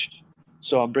bunch.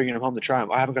 So I'm bringing them home to try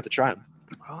them. I haven't got to try them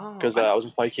Oh, because I was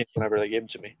in fight camp whenever they gave them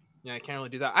to me. yeah, I can't really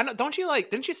do that. I know. Don't you like?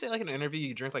 Didn't you say like in an interview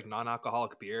you drink like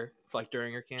non-alcoholic beer for, like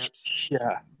during your camps?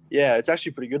 Yeah, it's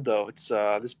actually pretty good though. It's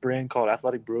this brand called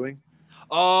Athletic Brewing.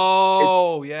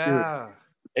 Oh, yeah.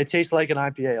 It tastes like an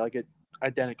IPA, like it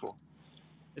identical.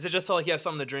 Is it just so like you have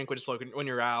something to drink, which is like when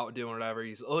you're out doing whatever?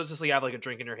 It's just like you have like a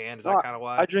drink in your hand. Is that kind of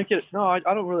why? I drink it. No, I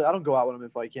don't go out when I'm in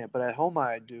fight camp, but at home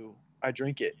I do. I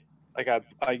drink it. Like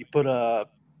I put a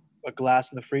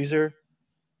glass in the freezer,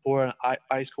 pour an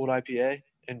ice cold IPA,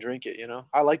 and drink it. You know,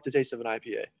 I like the taste of an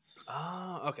IPA.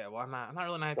 Oh, okay. Well, I'm not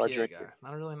really an So I IPA drink guy. it.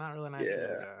 Not really an IPA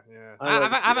guy. Yeah.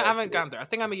 I haven't gotten there. I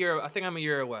think I'm a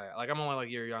year away. Like I'm only like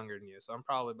a year younger than you, so I'm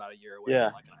probably about a year away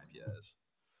from like an IPAs.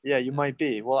 Yeah, you might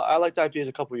be. Well, I liked IPAs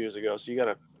a couple years ago, so you got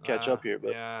to catch up here.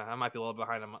 But yeah, I might be a little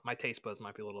behind. My taste buds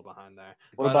might be a little behind there.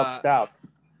 what about stouts?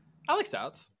 I like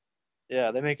stouts. Yeah,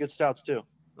 they make good stouts too.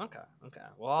 Okay.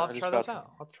 Well, I'll have to try those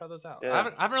out. I'll have to try those out. Yeah. I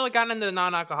haven't really gotten into the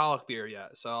non-alcoholic beer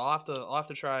yet, so I'll have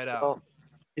to try it out. Well,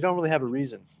 you don't really have a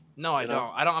reason. No, I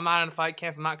don't. I'm not in a fight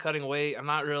camp. I'm not cutting weight. I'm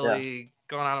not really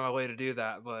going out of my way to do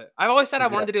that. But I've always said I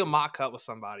wanted to do a mock cut with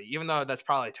somebody, even though that's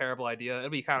probably a terrible idea.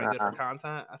 It'd be kind of good for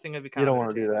content. I think it'd be kind of. You don't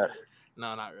want to do that.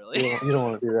 No, not really. You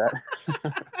don't want to do that.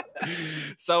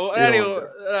 So anyway,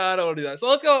 I don't want to do that. So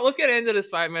let's get into this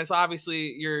fight, man. So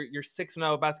obviously you're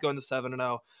 6-0, about to go into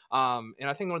 7-0. And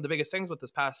I think one of the biggest things with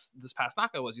this past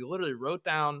knockout was you literally wrote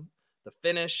down the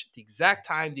finish, the exact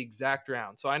time, the exact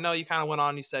round. So I know you kind of went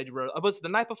on. You said you wrote. Was it the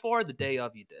night before, or the day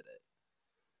of you did it?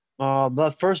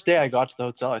 The first day I got to the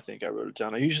hotel, I think I wrote it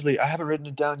down. I haven't written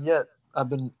it down yet. I've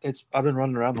been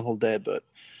running around the whole day, but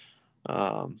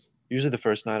usually the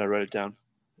first night I write it down.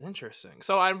 Interesting.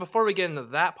 So before we get into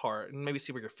that part and maybe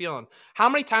see what you're feeling, how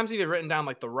many times have you written down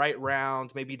like the right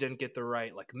rounds? Maybe you didn't get the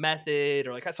right like method,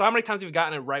 or like so. How many times have you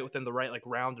gotten it right within the right like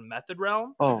round and method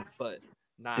realm? Oh, but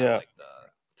not like the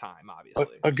time,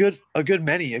 obviously. A good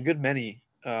many.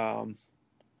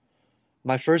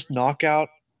 My first knockout,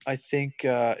 I think,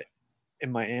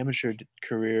 in my amateur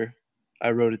career,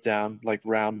 I wrote it down like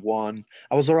round 1.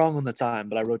 I was wrong on the time,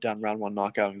 but I wrote down round 1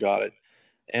 knockout and got it.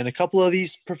 And a couple of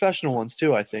these professional ones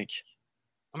too, I think.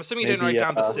 I'm assuming you didn't write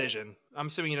down decision. I'm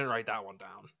assuming you didn't write that one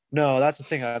down. No, that's the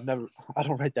thing. I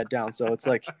don't write that down. So it's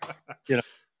like,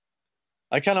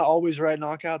 I kind of always write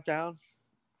knockout down.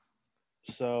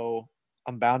 So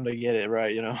I'm bound to get it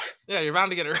right, Yeah, you're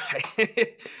bound to get it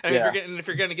right. If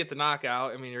you're gonna get the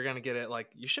knockout, I mean, you're gonna get it like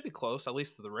you should be close at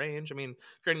least to the range. I mean,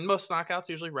 if you're in most knockouts,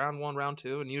 usually round 1, round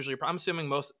 2, and usually I'm assuming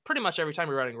pretty much every time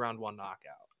you're writing round 1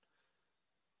 knockout.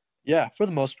 Yeah, for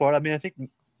the most part. I mean, I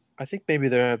think maybe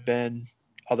there have been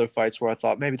other fights where I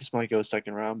thought maybe this might go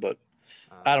second round, but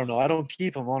I don't know. I don't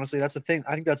keep them, honestly. That's the thing.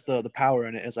 I think that's the power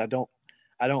in it is I don't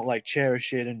like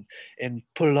cherish it and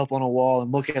put it up on a wall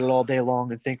and look at it all day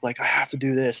long and think like I have to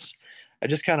do this. I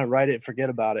just kind of write it and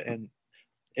forget about it. And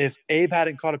if Abe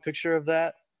hadn't caught a picture of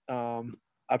that,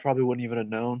 I probably wouldn't even have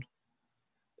known.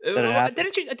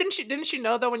 Didn't you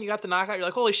know though when you got the knockout, you're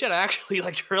like, holy shit, I actually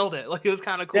like drilled it. Like it was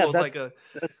kind of cool. Yeah,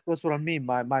 that's what I mean.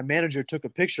 My manager took a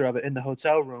picture of it in the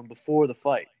hotel room before the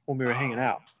fight when we were hanging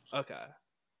out. Okay.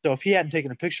 So if he hadn't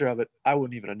taken a picture of it, I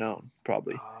wouldn't even have known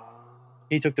probably.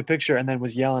 He took the picture and then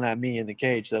was yelling at me in the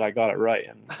cage that I got it right.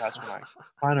 And that's when I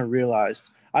kind of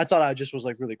realized. I thought I just was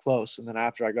like really close. And then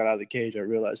after I got out of the cage, I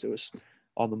realized it was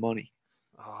on the money.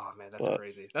 Oh man, that's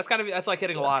crazy. That's like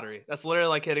hitting a lottery. That's literally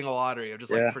like hitting a lottery of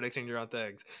just like predicting your own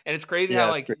things. And it's crazy how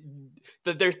like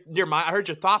your mind. I heard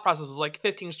your thought process was like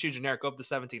 15 is too generic, go up to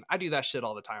 17. I do that shit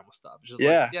all the time with stuff. It's just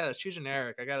it's too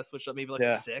generic. I gotta switch up maybe like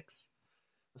a 6,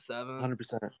 a 7.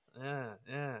 100%.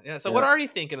 Yeah. So what are you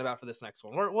thinking about for this next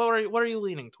one? What are you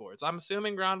leaning towards? I'm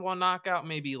assuming round 1 knockout,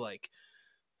 maybe like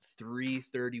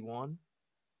 331.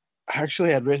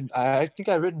 Actually, I think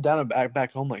I'd written down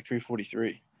back home like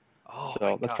 343. Oh,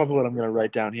 so that's probably what I'm going to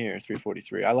write down here,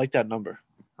 343. I like that number.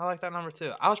 I like that number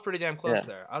too. I was pretty damn close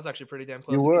there. I was actually pretty damn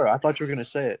close. You were. I thought you were going to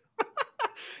say it.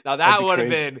 Now That'd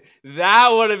be that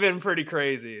would have been pretty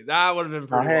crazy. That would have been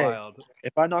pretty hey, wild.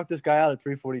 If I knock this guy out at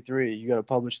 343, you got to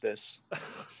publish this.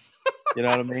 You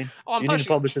know what I mean? Oh, You need to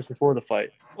publish this before the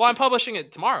fight. Well, I'm publishing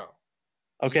it tomorrow.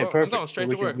 Okay, perfect. I'm going straight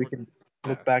to work. We can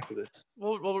look back to this.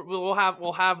 We'll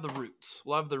have the roots.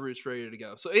 We'll have the roots ready to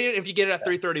go. So if you get it at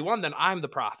 331, then I'm the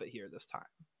prophet here this time.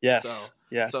 Yes.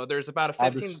 So there's about a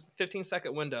 15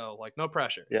 second window, like no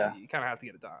pressure. Yeah. You kind of have to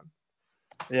get it done.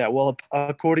 Yeah. Well,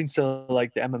 according to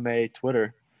like the MMA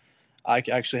Twitter, I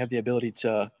actually have the ability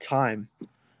to time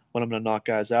when I'm going to knock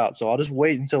guys out. So I'll just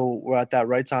wait until we're at that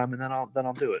right time, and then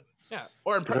I'll do it. Yeah.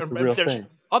 Or there's thing.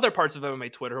 Other parts of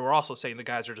MMA Twitter who are also saying the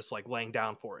guys are just like laying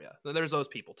down for you. There's those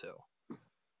people too.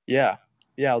 Yeah.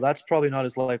 Yeah, well, that's probably not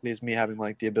as likely as me having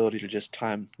like the ability to just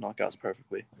time knockouts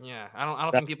perfectly. Yeah, I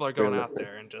don't think people are going realistic.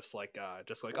 Out there and just like,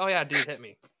 oh yeah, dude, hit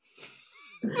me.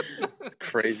 It's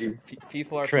crazy.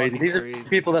 People are crazy. These crazy. are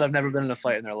people that have never been in a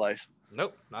fight in their life.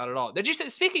 Nope, not at all.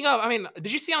 Speaking of,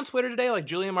 did you see on Twitter today like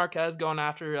Julian Marquez going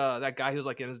after that guy who's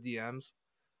like in his DMs?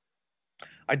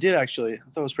 I did actually. I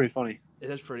thought it was pretty funny. It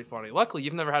is pretty funny. Luckily,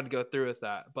 you've never had to go through with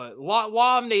that. But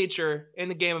law of nature in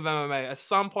the game of MMA, at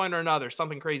some point or another,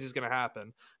 something crazy is going to happen.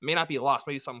 It may not be a loss.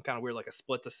 Maybe something kind of weird, like a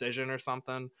split decision or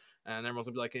something. And everyone's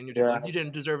going to be like, you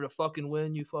didn't deserve to fucking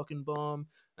win, you fucking bum.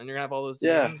 And you're going to have all those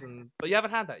DMs. But you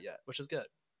haven't had that yet, which is good.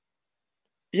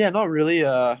 Yeah, not really.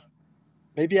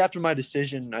 Maybe after my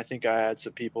decision, I think I had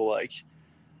some people like,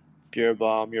 you're a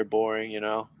bum, you're boring, you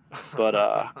know.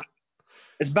 But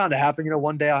it's bound to happen. You know,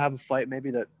 one day I'll have a fight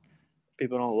maybe that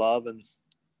people don't love, and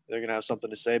they're gonna have something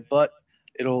to say. But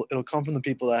it'll come from the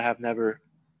people that have never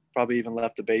probably even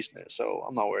left the basement. So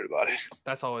I'm not worried about it.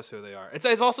 That's always who they are.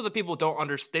 It's also the people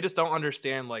they just don't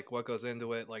understand like what goes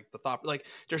into it, like the thought, like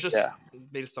there's just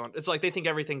they just don't. It's like they think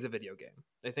everything's a video game.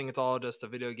 They think it's all just a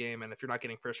video game, and if you're not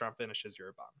getting first round finishes, you're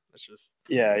a bum. It's just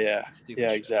stupid.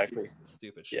 Shit. Exactly.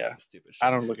 Stupid shit. Yeah, stupid shit.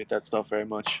 I don't look at that stuff very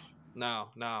much. No,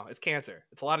 it's cancer.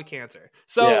 It's a lot of cancer.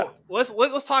 So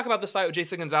let's talk about this fight with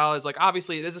Jason Gonzalez. Like,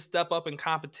 obviously, it is a step up in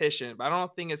competition, but I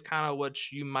don't think it's kind of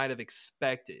what you might have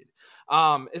expected.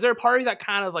 Is there a part of you that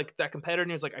kind of like that competitor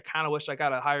and is like, I kind of wish I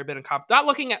got a higher bid in comp? Not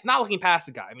looking past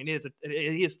the guy. I mean, he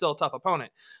is still a tough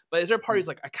opponent, but is there a part of you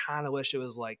like, I kind of wish it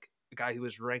was like a guy who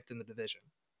was ranked in the division?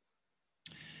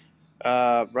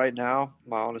 Right now,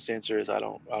 my honest answer is I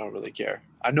don't really care.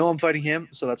 I know I'm fighting him,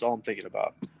 so that's all I'm thinking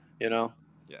about. You know.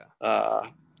 Yeah.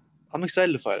 I'm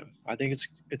excited to fight him. I think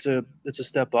it's a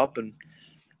step up, and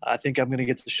I think I'm gonna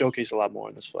get to showcase a lot more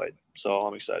in this fight. So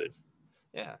I'm excited.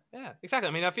 Yeah, exactly.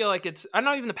 I mean, I feel like I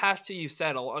know even the past two you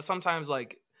said sometimes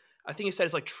like I think you said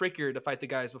it's like trickier to fight the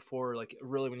guys before like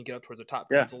really when you get up towards the top.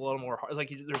 Yeah. It's a little more. It's like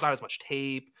there's not as much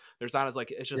tape. There's not as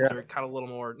like it's just they're kind of a little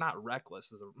more not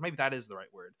reckless. Maybe that is the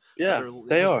right word. Yeah,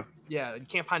 they are. Yeah, you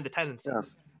can't find the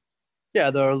tendencies. Yeah,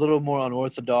 they're a little more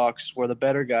unorthodox, where the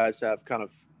better guys have kind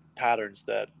of patterns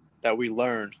that we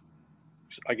learned,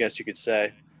 I guess you could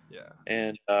say. Yeah.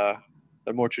 And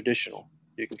they're more traditional.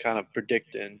 You can kind of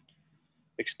predict and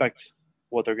expect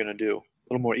what they're going to do a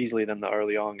little more easily than the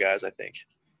early on guys, I think.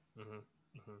 Mm-hmm.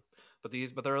 Mm-hmm. But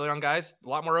the early on guys, a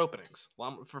lot more openings, a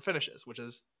lot more for finishes, which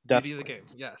is the beauty of the game.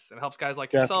 Yes, and it helps guys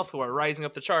like yourself who are rising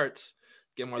up the charts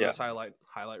get more of those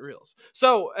highlight reels.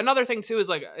 So another thing too is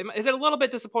like, is it a little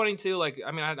bit disappointing too? Like,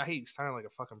 I mean, I hate sounding like a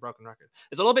fucking broken record.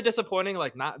 It's a little bit disappointing,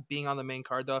 like not being on the main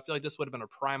card though. I feel like this would have been a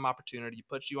prime opportunity.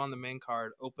 Put you on the main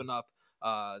card, open up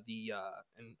the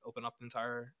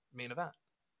entire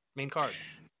main card.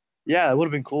 Yeah, it would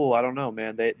have been cool. I don't know,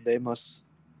 man. They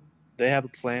have a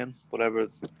plan, whatever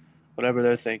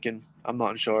they're thinking. I'm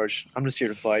not in charge. I'm just here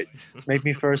to fight. Make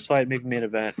me first fight, make me main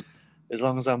event. As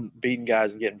long as I'm beating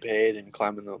guys and getting paid and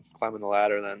climbing the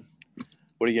ladder, then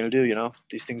what are you gonna do? You know,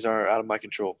 these things are out of my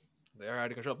control. They are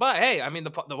out of control. But hey, I mean,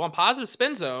 the one positive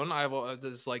Spin Zone,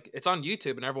 is like it's on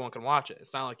YouTube and everyone can watch it.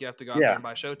 It's not like you have to go out there and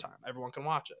buy Showtime. Everyone can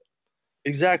watch it.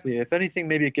 Exactly. If anything,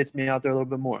 maybe it gets me out there a little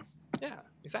bit more. Yeah,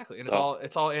 exactly. And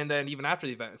it's all, and then even after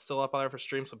the event, it's still up on there for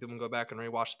stream, so people can go back and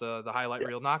rewatch the highlight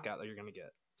reel knockout that you're gonna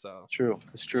get. So true.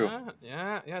 It's true.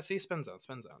 Yeah. See, spin zones.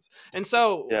 And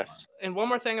so, and one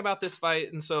more thing about this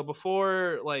fight. And so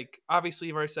before, like, obviously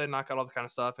you've already said knock out all the kind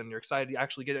of stuff, and you're excited to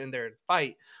actually get in there and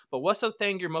fight. But what's the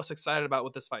thing you're most excited about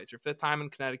with this fight? It's your 5th time in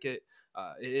Connecticut.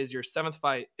 It is your 7th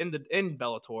fight in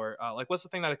Bellator. Like, what's the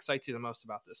thing that excites you the most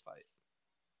about this fight?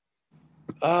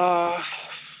 I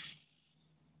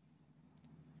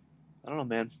don't know,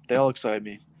 man. They all excite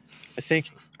me. I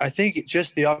think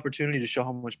just the opportunity to show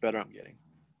how much better I'm getting.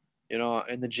 You know,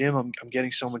 in the gym, I'm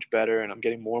getting so much better, and I'm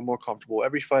getting more and more comfortable.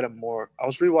 Every fight, I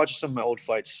was rewatching some of my old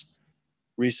fights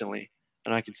recently,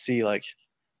 and I could see, like,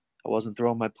 I wasn't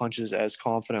throwing my punches as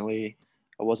confidently.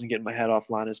 I I wasn't getting my head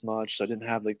offline as much. So I didn't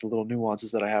have like the little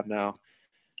nuances that I have now.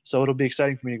 So it'll be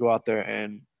exciting for me to go out there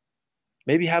and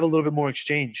maybe have a little bit more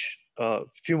exchange, a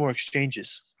few more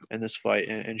exchanges in this fight,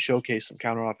 and showcase some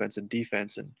counter offense and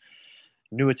defense and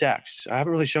new attacks. I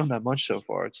haven't really shown that much so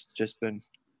far. It's just been,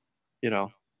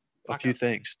 a few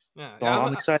things. Yeah, So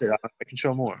I'm excited. I can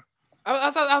show more.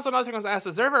 That's another thing I was asked.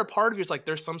 Is there ever a part of you like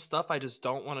there's some stuff I just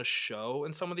don't want to show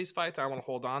in some of these fights? I want to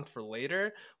hold on for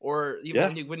later, or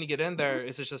even when you get in there,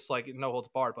 is it just like no holds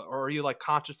barred? But or are you like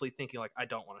consciously thinking like I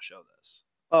don't want to show this?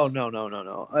 Oh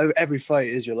no! Every fight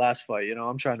is your last fight.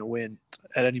 I'm trying to win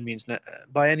at any means,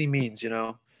 by any means.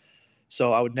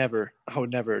 So I would never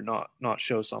not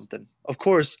show something. Of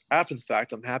course, after the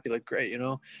fact, I'm happy. Like great,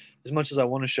 as much as I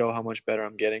want to show how much better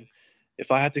I'm getting. If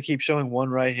I have to keep showing one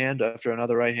right hand after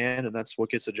another right hand, and that's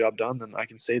what gets the job done, then I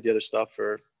can save the other stuff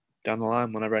for down the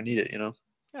line whenever I need it.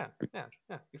 Yeah,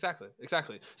 exactly.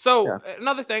 So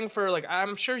another thing for like,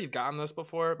 I'm sure you've gotten this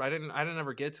before, but I didn't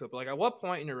ever get to it. But like, at what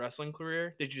point in your wrestling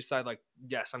career did you decide like,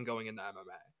 yes, I'm going into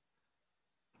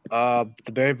MMA?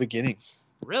 The very beginning.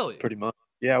 Really? Pretty much.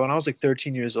 Yeah, when I was like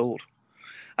 13 years old.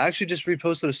 I actually just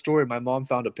reposted a story. My mom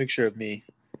found a picture of me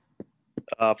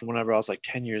from whenever I was like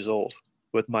 10 years old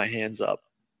with my hands up.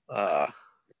 My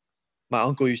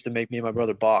uncle used to make me and my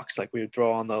brother box. Like we would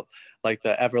throw on the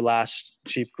Everlast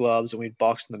cheap gloves and we'd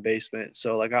box in the basement.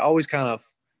 So like I always kind of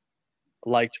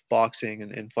liked boxing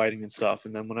and fighting and stuff.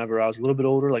 And then whenever I was a little bit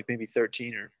older, like maybe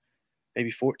 13 or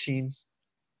maybe 14,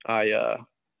 I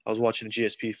was watching a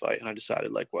GSP fight and I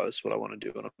decided like, well, this is what I want to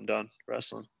do when I'm done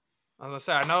wrestling. I was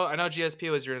gonna say, I know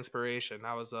GSP was your inspiration.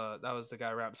 That was the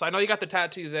guy around. So I know you got the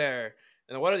tattoo there.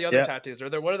 And what are the other tattoos?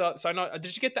 So I know,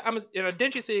 did you get that?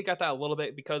 Didn't you say you got that a little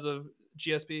bit because of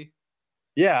GSP?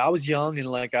 Yeah, I was young and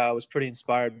like I was pretty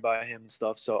inspired by him and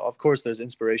stuff. So of course there's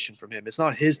inspiration from him. It's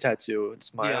not his tattoo,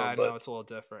 it's my own. Yeah, I know it's a little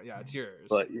different. Yeah, it's yours.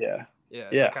 But yeah.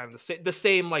 It's like kind of the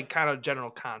same like kind of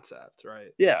general concept,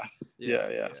 right? Yeah. Do you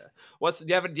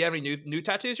have any new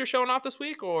tattoos you're showing off this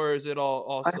week, or is it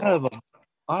all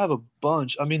I have a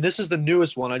bunch. I mean, this is the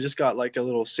newest one. I just got like a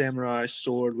little samurai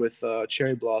sword with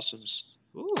cherry blossoms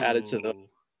added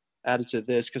to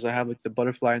this because I have like the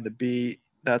butterfly and the bee.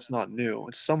 That's not new.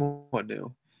 It's somewhat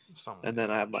new. And then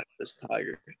I have this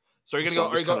tiger. So are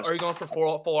you going for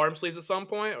full arm sleeves at some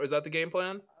point, or is that the game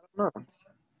plan?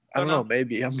 I don't know.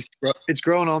 Maybe it's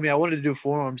growing on me. I wanted to do a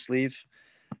forearm sleeve,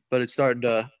 but it's starting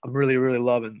to. I'm really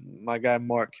loving my guy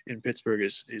Mark in Pittsburgh.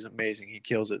 He's amazing. He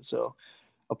kills it. So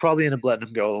I'll probably end up letting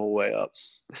him go the whole way up.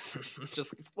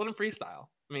 Just let him freestyle.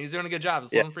 I mean, he's doing a good job.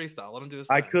 Just let him freestyle. Let him do his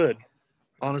thing. I could.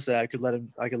 Honestly, I could let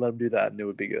him do that, and it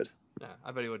would be good. Yeah,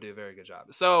 I bet he would do a very good job.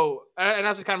 So, and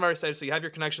as we kind of already said, so you have your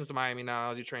connections to Miami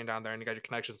now as you train down there, and you got your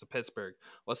connections to Pittsburgh.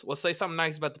 Let's say something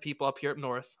nice about the people up here up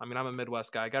north. I mean, I'm a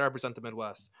Midwest guy. I got to represent the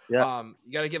Midwest. Yeah.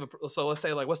 You got to give so let's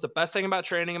say like, what's the best thing about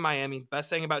training in Miami? Best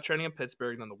thing about training in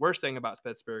Pittsburgh, and then the worst thing about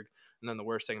Pittsburgh, and then the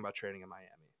worst thing about training in Miami.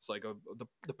 It's like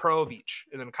the pro of each,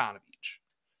 and then a con of each.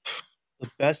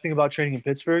 The best thing about training in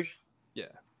Pittsburgh? Yeah.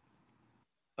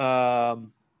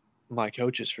 My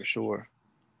coaches for sure.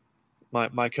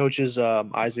 My coaches,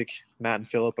 Isaac, Matt, and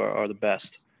Philip are the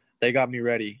best. They got me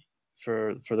ready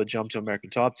for the jump to American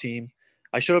Top Team.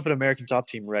 I showed up at American Top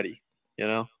Team ready,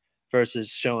 versus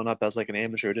showing up as like an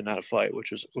amateur who didn't know how to fight,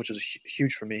 which was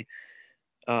huge for me.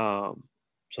 So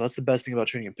that's the best thing about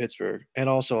training in Pittsburgh. And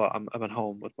also I'm at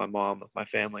home with my mom, with my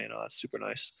family, that's super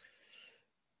nice.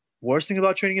 Worst thing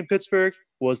about training in Pittsburgh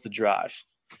was the drive,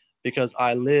 because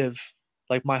I live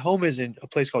like my home is in a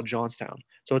place called Johnstown,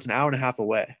 so it's an hour and a half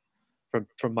away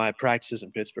from my practices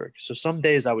in Pittsburgh. So some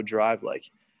days I would drive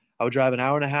an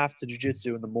hour and a half to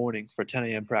jiu-jitsu in the morning for 10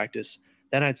 a.m. practice.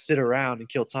 Then I'd sit around and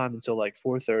kill time until like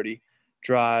 4:30,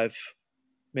 drive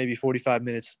maybe 45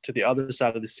 minutes to the other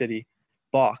side of the city,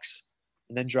 box,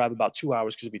 and then drive about 2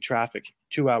 hours because it'd be traffic,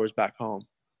 2 hours back home.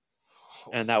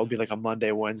 And that would be like a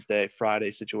Monday, Wednesday,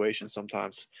 Friday situation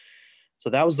sometimes. So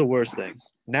that was the worst thing.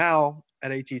 Now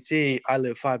at ATT, I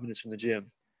live 5 minutes from the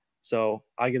gym. So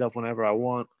I get up whenever I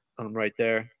want. I'm right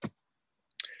there.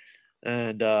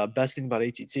 And best thing about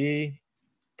ATT,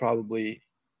 probably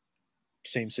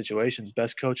same situation.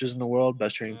 Best coaches in the world,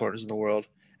 best training partners in the world.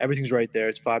 Everything's right there.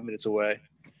 It's 5 minutes away.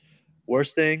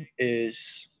 Worst thing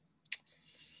is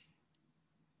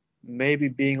maybe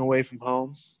being away from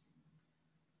home.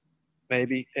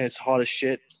 Maybe. And it's hot as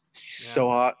shit. So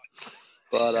hot.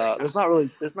 But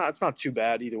it's not too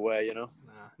bad either way,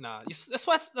 No. The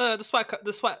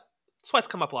sweats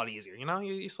come up a lot easier,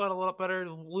 you sweat a little better,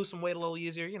 lose some weight a little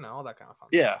easier, all that kind of fun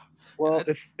stuff. Well,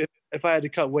 if I had to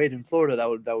cut weight in Florida,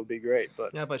 that would be great.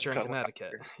 But Yeah, but you're in cut weight out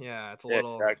Connecticut. here. Yeah, it's a Yeah,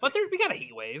 little. exactly. But we got a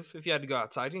heat wave. If you had to go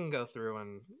outside, you can go through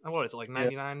and what is it like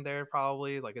 99 there?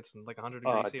 Probably like it's like 100 Oh,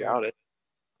 I degrees here. doubt it.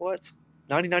 What?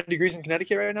 99 degrees in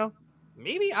Connecticut right now?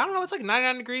 Maybe I don't know. It's like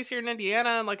 99 degrees here in Indiana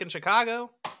and like in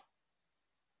Chicago.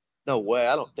 No way.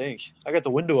 I don't think. I got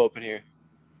the window open here.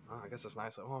 Oh, I guess it's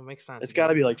nice. Well, it makes sense. It's got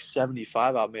to be like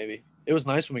 75 out maybe. It was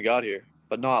nice when we got here,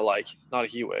 but not a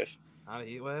heat wave. Not a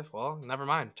heat wave. Well, never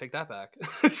mind. Take that back.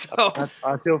 So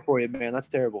I feel for you, man. That's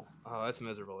terrible. oh, it's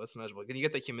miserable. It's miserable. Can you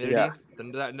get the humidity? Yeah.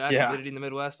 That humidity in the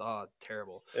Midwest? Oh,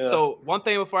 terrible. Yeah. So one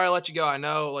thing before I let you go, I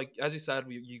know, like as you said,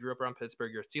 you grew up around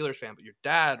Pittsburgh. You're a Steelers fan, but your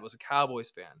dad was a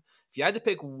Cowboys fan. If you had to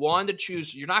pick one to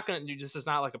choose, you're not gonna. This is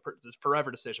not like this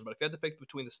forever decision. But if you had to pick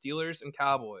between the Steelers and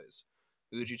Cowboys,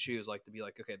 who would you choose? Like to be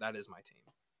like, okay, that is my team.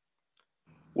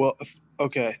 Well,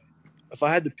 if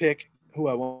I had to pick who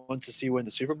I want to see win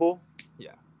the Super Bowl,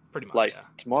 yeah, pretty much. Like yeah.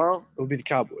 tomorrow, it would be the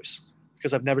Cowboys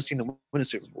because I've never seen them win a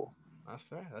Super Bowl. That's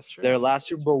fair. That's true. Their last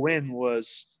Super Bowl win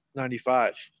was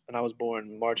 '95, and I was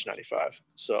born March '95.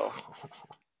 So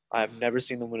I have never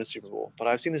seen them win a Super Bowl, but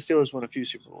I've seen the Steelers win a few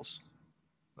Super Bowls.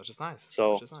 Which is nice.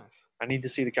 So which is nice. I need to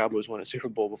see the Cowboys win a Super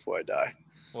Bowl before I die.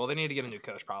 Well, they need to get a new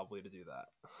coach probably to do that.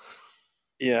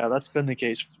 Yeah, that's been the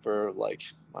case for like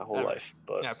my whole life.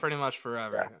 But yeah, pretty much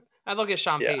forever. Yeah. And they'll get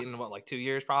Sean Payton like 2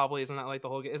 years probably. Isn't that like the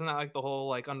whole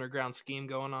like underground scheme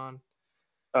going on?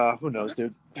 Who knows,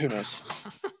 dude? Who knows?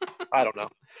 I don't know.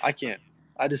 I can't.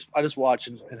 I just watch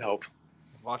and hope.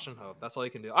 Watch and hope. That's all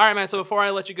you can do. All right, man. So before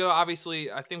I let you go,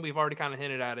 obviously, I think we've already kind of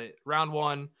hinted at it. Round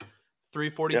 1,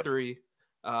 343.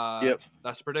 Yep.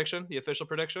 That's the prediction, the official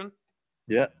prediction.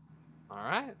 Yeah. All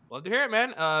right. Love to hear it,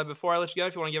 man. Before I let you go,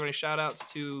 if you want to give any shout outs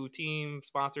to team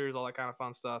sponsors, all that kind of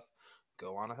fun stuff,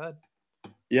 go on ahead.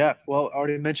 Yeah. Well, I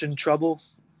already mentioned Trouble.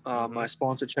 My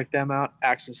sponsor, check them out.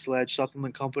 Axe and Sledge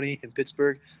Supplement Company in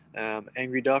Pittsburgh.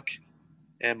 Angry Duck,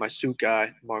 and my suit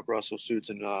guy, Mark Russell Suits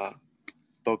in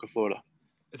Boca, Florida.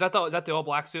 Is that the all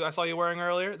black suit I saw you wearing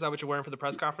earlier? Is that what you're wearing for the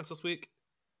press conference this week?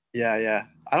 Yeah.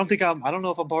 I don't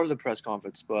know if I'm part of the press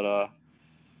conference, but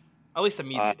at least a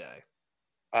media day.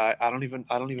 I don't even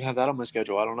have that on my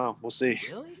schedule. I don't know. We'll see.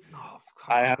 Really? Oh,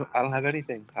 I don't have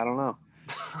anything. I don't know.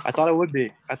 I thought it would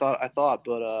be. I thought,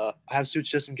 but I have suits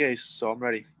just in case, so I'm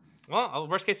ready. Well,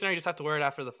 worst case scenario, you just have to wear it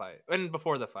after the fight and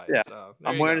before the fight. Yeah, so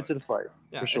I'm wearing it to the fight.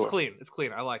 Yeah, for sure. It's clean. It's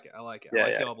clean. I like it. Yeah, I like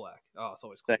the all black. Oh, it's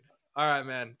always clean. Thanks. All right,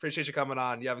 man. Appreciate you coming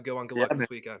on. You have a good one. Good luck this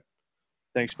weekend.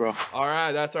 Thanks, bro. All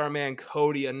right, that's our man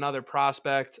Cody, another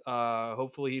prospect.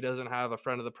 Hopefully, he doesn't have a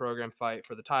friend of the program fight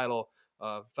for the title,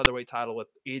 featherweight title with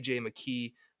AJ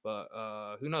McKee. But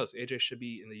who knows? AJ should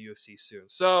be in the UFC soon.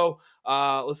 So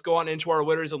let's go on into our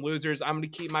winners and losers. I'm going to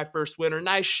keep my first winner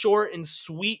nice, short, and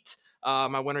sweet.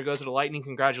 My winner goes to the Lightning.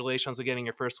 Congratulations on getting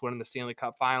your first win in the Stanley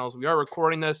Cup Finals. We are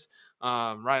recording this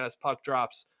right as puck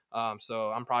drops. So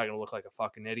I'm probably going to look like a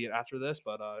fucking idiot after this.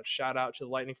 But shout out to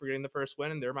the Lightning for getting the first win.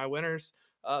 And they're my winners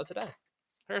today.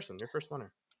 Harrison, your first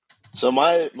winner. So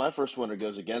my first winner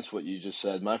goes against what you just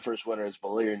said. My first winner is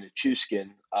Valerian Nichushkin,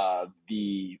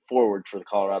 the forward for the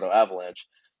Colorado Avalanche,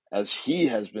 as he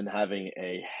has been having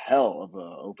a hell of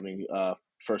a opening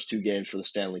first 2 games for the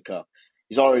Stanley Cup.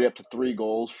 He's already up to 3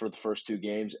 goals for the first 2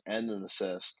 games and an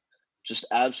assist. Just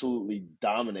absolutely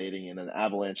dominating in an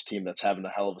Avalanche team that's having a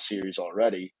hell of a series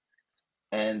already.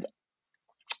 And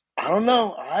I don't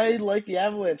know. I like the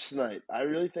Avalanche tonight. I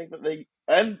really think that they –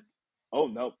 and – oh,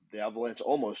 no, the Avalanche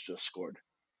almost just scored.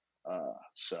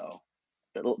 So,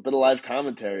 bit of live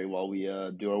commentary while we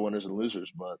do our winners and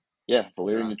losers. But, yeah,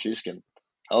 Valerian Nichushkin.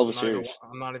 Hell of a series.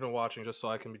 I'm not even watching just so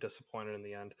I can be disappointed in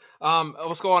the end.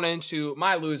 Let's go on into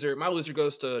my loser. My loser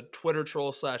goes to Twitter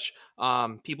troll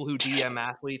 / people who DM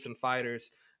athletes and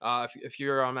fighters. If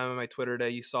you're on MMA Twitter today,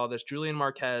 you saw this. Julian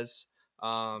Marquez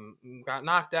got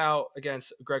knocked out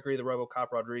against Gregory the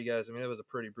RoboCop Rodriguez. I mean, it was a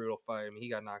pretty brutal fight. I mean, he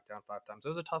got knocked down 5 times. It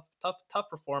was a tough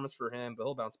performance for him, but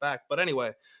he'll bounce back. But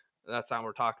anyway, that's not what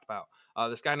we're talking about.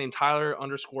 This guy named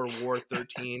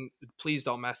Tyler_Ward13. Please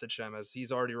don't message him, as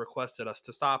he's already requested us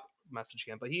to stop messaging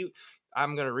him. But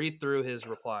I'm going to read through his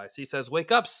replies. He says,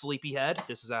 "Wake up, sleepyhead."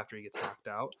 This is after he gets knocked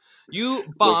out. "You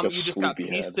bum, you just got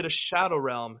pieced to the Shadow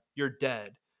Realm. You're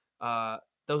dead."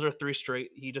 Those are 3 straight.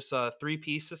 He just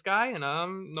 3-piece this guy, and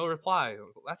no reply.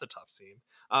 That's a tough scene.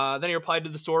 Then he replied to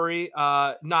the story.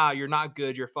 "Nah, you're not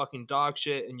good. You're fucking dog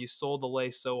shit, and you sold the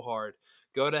lace so hard.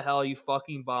 Go to hell, you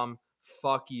fucking bum.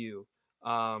 Fuck you."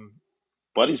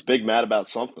 Buddy's big mad about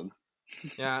something.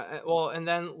 Yeah, well, and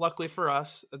then luckily for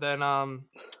us, then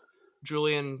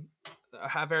Julian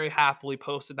very happily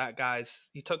posted that guy's.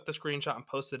 He took the screenshot and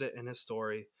posted it in his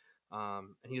story,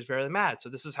 and he was very mad. So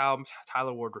this is how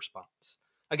Tyler Ward responds.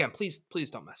 Again, please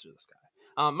don't mess with this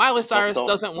guy. Miley Cyrus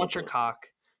doesn't want your do it. cock.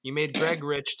 You made Greg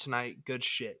rich tonight. Good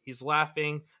shit. He's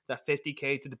laughing. That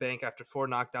 50K to the bank after 4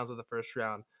 knockdowns of the first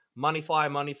round. Money fly,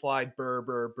 burr,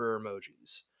 burr, burr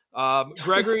emojis.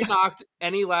 Gregory knocked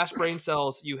any last brain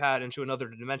cells you had into another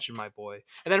dimension, my boy.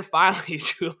 And then finally,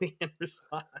 Julian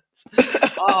responds,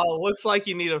 oh, looks like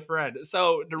you need a friend.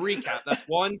 So to recap, that's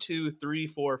 1, 2, 3,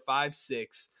 4, 5,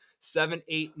 6, 7,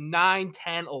 8, 9,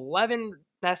 10, 11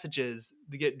 messages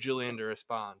to get Julian to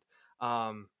respond.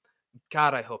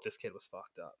 God, I hope this kid was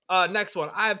fucked up. Next one.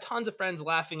 I have tons of friends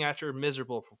laughing at your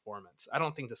miserable performance. I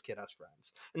don't think this kid has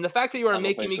friends. And the fact that you are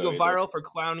making me go viral for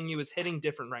clowning you is hitting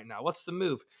different right now. What's the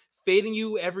move? Fading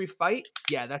you every fight?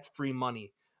 Yeah, that's free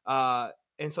money. And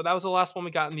so that was the last one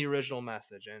we got in the original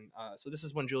message. And so this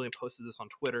is when Julian posted this on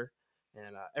Twitter.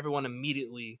 And everyone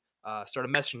immediately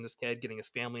started messaging this kid, getting his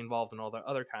family involved and all that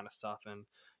other kind of stuff. And,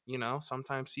 you know,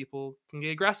 sometimes people can get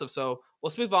aggressive. So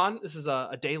let's move on. This is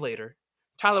a day later.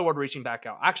 Tyler Ward reaching back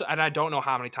out. Actually, and I don't know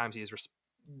how many times he's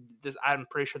this. I'm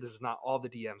pretty sure this is not all the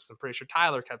DMs. I'm pretty sure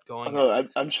Tyler kept going.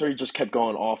 I'm sure he just kept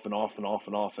going off and off and off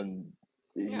and off, and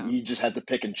he just had to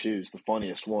pick and choose the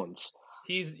funniest ones.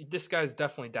 This guy's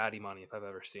definitely daddy money if I've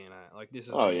ever seen it. Like this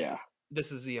is.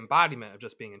 This is the embodiment of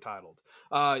just being entitled.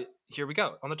 Here we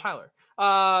go on the Tyler.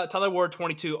 Tyler Ward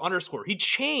 22 _. He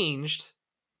changed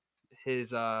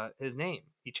his name.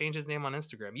 He changed his name on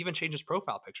Instagram. He even changed his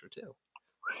profile picture too.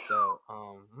 So,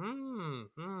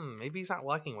 maybe he's not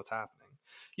liking what's happening.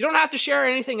 You don't have to share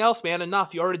anything else, man.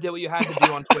 Enough. You already did what you had to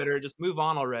do on Twitter. Just move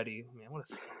on already. Man, what a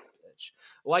son of a bitch.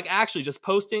 Like, actually, just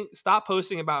stop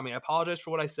posting about me. I apologize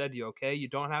for what I said to you, okay? You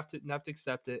don't have to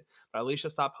accept it, but at least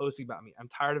just stop posting about me. I'm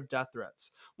tired of death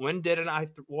threats. When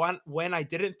I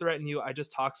didn't threaten you, I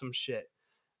just talked some shit.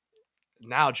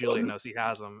 Now Julian knows he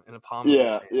has them in a palm of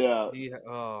his hand. Yeah.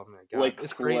 Oh, my God. Like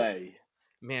it's clay. great.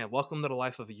 Man, welcome to the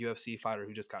life of a UFC fighter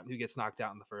who gets knocked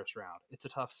out in the first round. It's a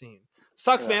tough scene.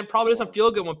 Sucks, man. Probably doesn't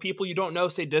feel good when people you don't know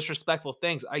say disrespectful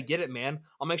things. I get it, man.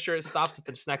 I'll make sure it stops with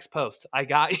this next post. I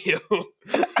got you.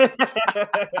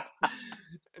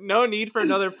 No need for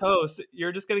another post.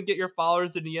 You're just gonna get your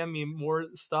followers to DM me more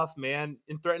stuff, man,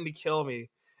 and threaten to kill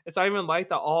me. It's not even like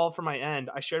that all from my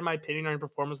end. I shared my opinion on your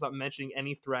performance without mentioning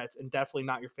any threats, and definitely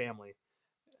not your family.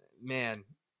 Man,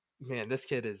 this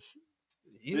kid is.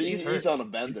 He's on a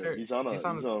bender. He's on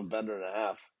a bender and a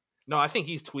half. No, I think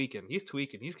he's tweaking. He's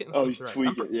getting some threats.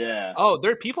 Tweaking. Yeah. Oh,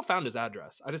 people found his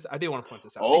address. I did want to point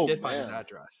this out. They did find his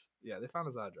address. Yeah, they found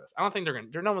his address. I don't think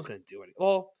no one's gonna do it.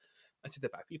 Well, I take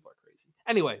that back. People are crazy.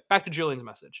 Anyway, back to Julian's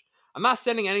message. I'm not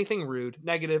sending anything rude,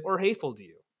 negative, or hateful to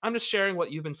you. I'm just sharing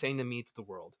what you've been saying to me to the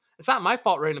world. It's not my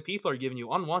fault random people are giving you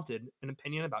unwanted an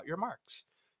opinion about your marks.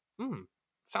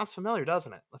 Sounds familiar,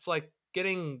 doesn't it? It's like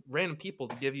getting random people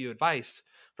to give you advice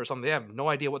for something they have no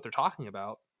idea what they're talking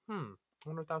about. I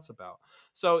wonder what that's about.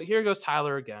 So here goes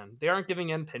Tyler again. They aren't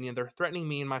giving an opinion. They're threatening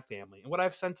me and my family. And what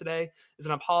I've sent today is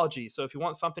an apology. So if you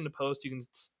want something to post, you can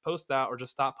post that or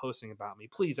just stop posting about me.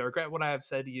 Please, I regret what I have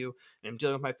said to you, and I'm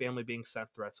dealing with my family being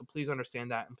sent threats. So please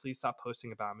understand that, and please stop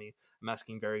posting about me. I'm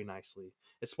asking very nicely.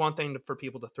 It's one thing for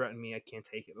people to threaten me. I can't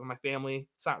take it. But my family,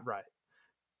 it's not right.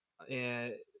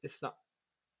 And it's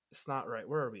not right.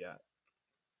 Where are we at?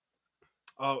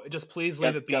 Oh, just please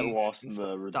leave it be. Got lost in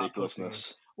the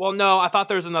ridiculousness. Well, no, I thought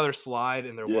there was another slide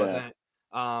and there wasn't.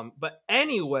 But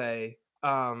anyway,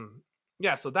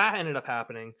 so that ended up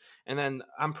happening. And then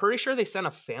I'm pretty sure they sent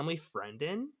a family friend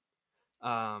in.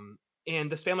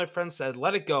 And this family friend said,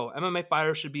 let it go. MMA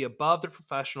fighters should be above the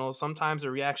professionals. Sometimes a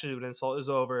reaction to an insult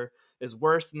is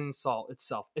worse than the insult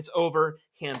itself. It's over.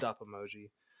 Hand up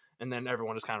emoji. And then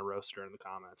everyone just kind of roasted her in the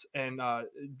comments. And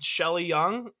Shelly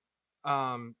Young,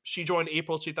 she joined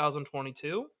April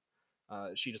 2022.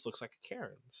 She just looks like a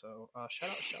Karen. So shout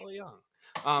out Shelly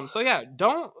Young. So yeah,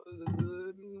 don't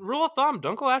rule of thumb,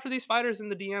 don't go after these fighters in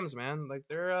the DMs, man. Like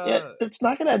they're it's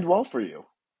not gonna end well for you.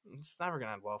 It's never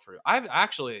gonna end well for you. I've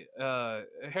actually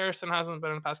Harrison hasn't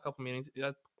been in the past couple meetings.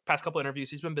 Past couple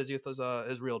interviews, he's been busy with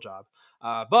his real job.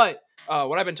 But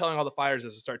what I've been telling all the fighters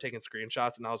is to start taking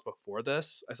screenshots, and that was before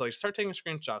this. I was like, start taking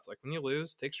screenshots. Like when you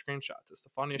lose, take screenshots. It's the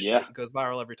funniest shit. It goes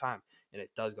viral every time, and it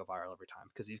does go viral every time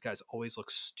because these guys always look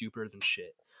stupider than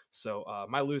shit. So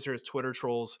my loser is Twitter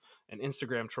trolls and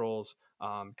Instagram trolls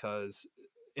because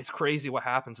it's crazy what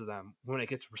happens to them when it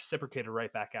gets reciprocated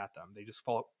right back at them. They just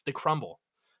they crumble,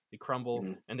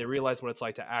 and they realize what it's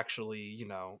like to actually,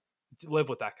 live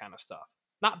with that kind of stuff.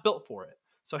 Not built for it.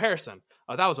 So Harrison,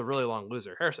 that was a really long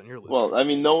loser. Harrison, you're losing. Well, I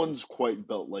mean, no one's quite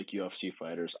built like UFC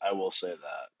fighters. I will say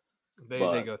that.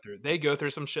 They go through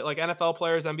some shit. Like NFL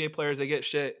players, NBA players, they get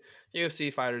shit.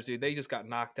 UFC fighters, dude, they just got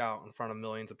knocked out in front of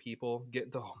millions of people.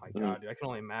 Oh my god, dude, I can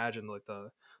only imagine like the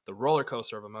roller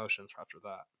coaster of emotions after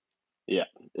that. Yeah,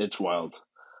 it's wild.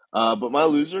 But my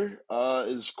loser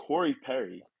is Corey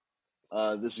Perry.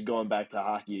 This is going back to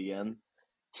hockey again.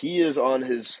 He is on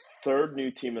his third new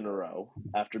team in a row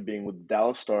after being with the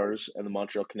Dallas Stars and the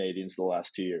Montreal Canadiens the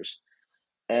last 2 years.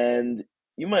 And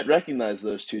you might recognize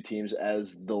those two teams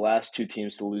as the last two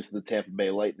teams to lose to the Tampa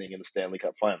Bay Lightning in the Stanley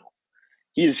Cup final.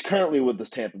 He is currently with the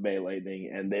Tampa Bay Lightning,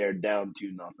 and they are down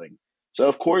 2-0. So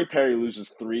if Corey Perry loses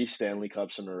 3 Stanley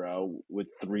Cups in a row with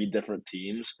 3 different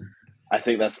teams, I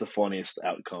think that's the funniest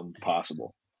outcome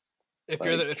possible.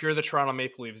 If you're the Toronto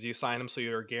Maple Leafs, you sign him so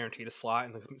you're guaranteed a slot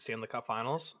in the Stanley Cup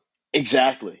Finals.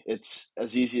 Exactly, it's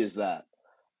as easy as that.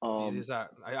 Easy as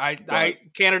that.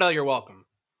 Canada, you're welcome.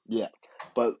 Yeah,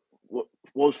 but what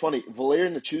was funny?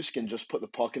 Valerian Nichushkin just put the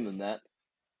puck in the net,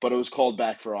 but it was called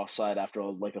back for offside after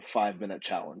like a 5-minute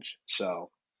challenge. So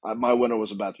my winner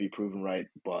was about to be proven right,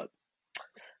 but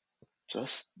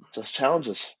just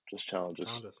challenges. All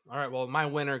right. Well, my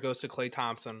winner goes to Klay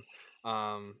Thompson.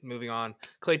 Moving on,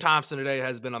 Klay Thompson today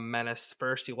has been a menace.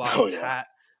 First, he lost his hat.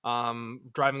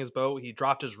 Driving his boat, he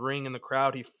dropped his ring in the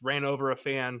crowd. He ran over a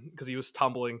fan because he was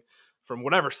tumbling from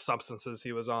whatever substances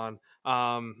he was on.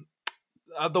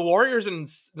 The Warriors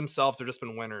themselves have just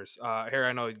been winners. Here,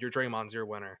 I know your Draymond's your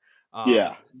winner.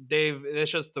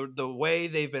 It's just the way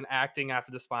they've been acting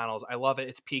after this finals. I love it.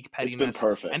 It's peak pettiness. It's been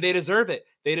perfect. And they deserve it.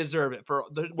 They deserve it for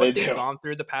what they've gone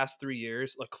through the past 3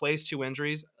 years. Like Klay's 2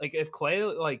 injuries. Like if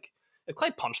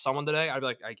Klay punched someone today, I'd be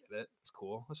like, I get it. It's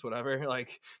cool. It's whatever.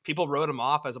 Like people wrote him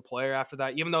off as a player after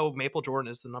that, even though Maple Jordan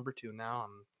is the number 2 now.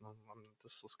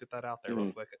 Let's get that out there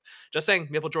real quick. Just saying,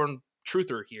 Maple Jordan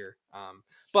truther here.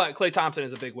 But Klay Thompson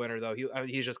is a big winner though.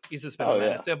 He's just been a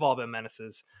menace. They've all been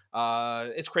menaces.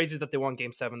 It's crazy that they won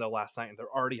Game 7 though last night, and they're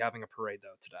already having a parade though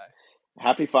today.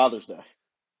 Happy Father's Day.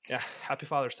 Yeah, Happy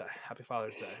Father's Day. Happy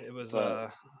Father's Day. It was no,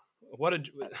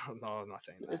 I'm not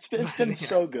saying that. It's been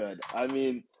so good. I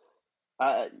mean,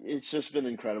 it's just been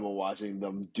incredible watching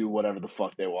them do whatever the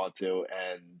fuck they want to,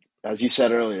 and as you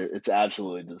said earlier, it's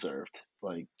absolutely deserved.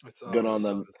 Like, it's good on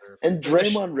them. So and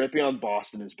Draymond ripping on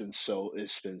Boston has been so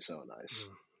nice.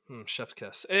 Chef's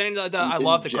kiss. And I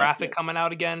love the graphic coming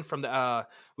out again from the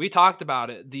we talked about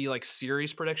it, the like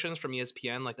series predictions from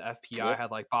ESPN, like the FPI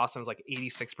had like Boston's like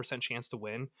 86% chance to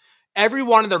win. Every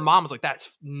one of their moms was like,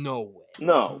 that's no way.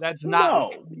 No. That's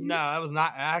not that was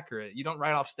not accurate. You don't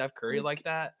write off Steph Curry like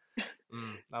that.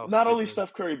 That was not only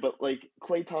Steph Curry, but like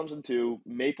Klay Thompson too,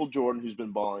 Maple Jordan, who's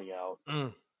been balling out.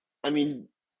 I mean,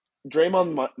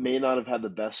 Draymond may not have had the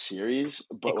best series,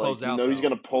 but he's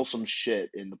going to pull some shit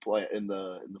in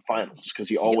the finals because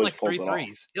he always pulls it off.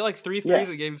 He had like 3 threes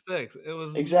in Game 6. It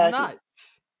was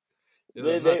nuts.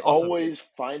 They always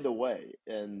find a way,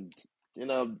 and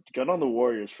good on the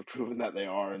Warriors for proving that they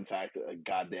are in fact a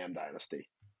goddamn dynasty.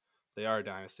 They are a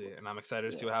dynasty, and I'm excited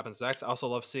to see what happens next. I also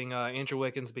love seeing Andrew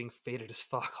Wiggins being faded as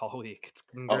fuck all week. It's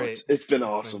been great. It's been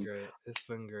awesome. It's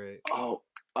been great. Oh,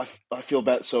 I feel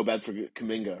so bad for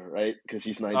Kuminga, right? Because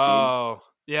he's 19. Oh,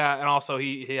 yeah, and also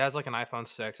he has like an iPhone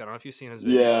 6. I don't know if you've seen his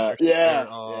videos.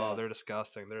 They're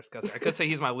disgusting. They're disgusting. I could say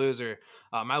he's my loser.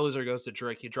 My loser goes to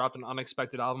Drake. He dropped an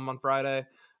unexpected album on Friday.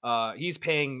 He's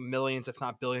paying millions, if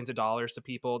not billions of dollars to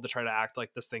people to try to act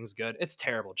like this thing's good. It's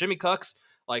terrible. Jimmy Cooks,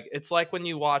 like it's like when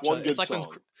you watch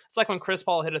it's like when Chris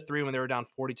Paul hit a 3 when they were down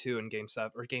 42 in Game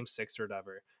 7 or Game 6 or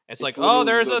whatever. It's like,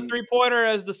 there's a 3-pointer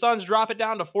as the Suns drop it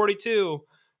down to 42,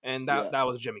 and that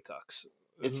was Jimmy Cooks.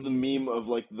 It's the meme of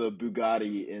like the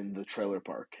Bugatti in the trailer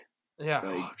park.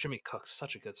 Yeah, Jimmy Cook's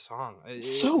such a good song.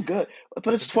 So good.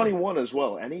 But it's 21 as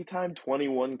well. Anytime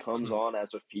 21 comes on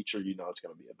as a feature, it's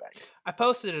going to be a banger. I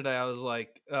posted today, I was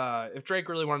like, if Drake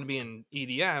really wanted to be in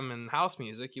EDM and house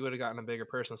music, he would have gotten a bigger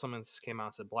person. Someone came out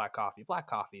and said Black Coffee. Black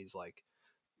Coffee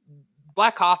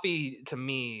to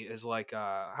me is like,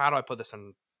 how do I put this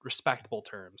in respectable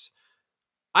terms?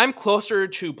 I'm closer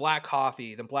to Black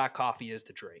Coffee than Black Coffee is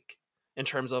to Drake in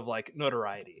terms of like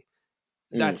notoriety.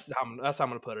 That's how I'm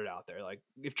going to put it out there. Like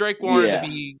if Drake wanted to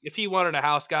be, if he wanted a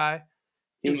house guy,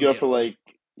 he would go for like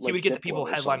he would get Diplo the people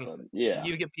headlining.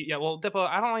 He would get Diplo.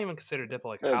 I don't even consider Diplo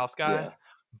like a house guy,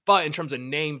 but in terms of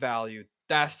name value,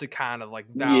 that's the kind of like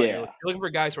value. You're looking for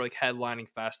guys who are like headlining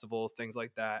festivals, things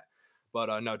like that.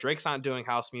 But no, Drake's not doing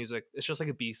house music. It's just like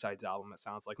a B-sides album. It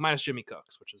sounds like, minus Jimmy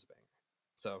Cooks, which is a banger.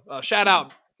 So shout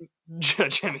out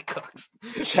Jimmy Cooks.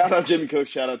 Shout out Jimmy Cooks.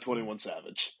 Shout out 21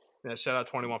 Savage. Yeah, shout out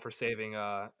 21 for saving,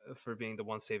 for being the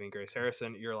one saving grace.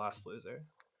 Harrison, your last loser.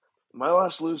 My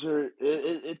last loser,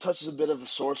 it touches a bit of a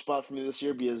sore spot for me this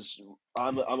year because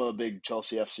I'm a big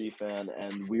Chelsea FC fan,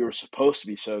 and we were supposed to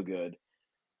be so good.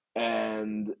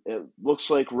 And it looks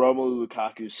like Romelu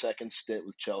Lukaku's second stint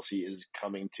with Chelsea is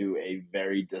coming to a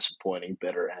very disappointing,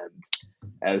 bitter end,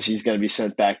 as he's going to be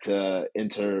sent back to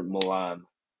Inter Milan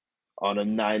on a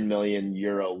 €9 million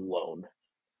loan.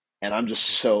 And I'm just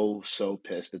so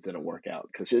pissed it didn't work out,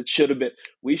 because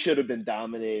we should have been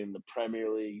dominating the Premier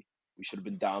League. We should have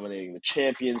been dominating the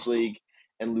Champions League,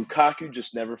 and Lukaku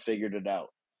just never figured it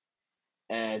out.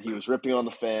 And he was ripping on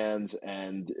the fans,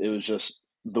 and it was just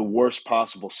the worst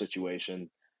possible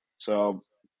situation. So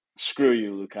screw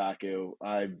you, Lukaku.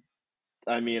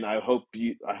 I mean, I hope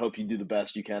you do the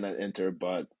best you can at Inter,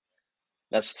 but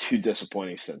that's 2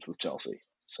 disappointing stints with Chelsea.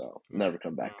 So never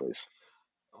come back, please.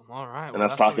 All right. And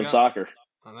that's talking soccer.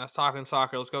 And that's talking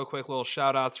soccer. Let's go quick little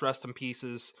shout outs, rest in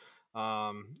pieces. So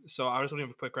I just want to give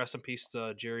a quick rest in peace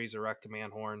to Jerry's erect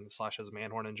manhorn / his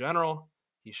manhorn in general.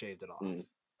 He shaved it off.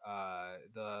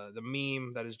 The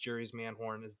meme that is Jerry's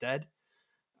manhorn is dead.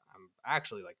 I'm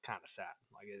actually like kind of sad.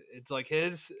 Like it's like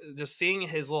just seeing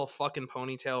his little fucking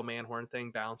ponytail manhorn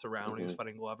thing bounce around when he was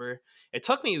fighting Glover. It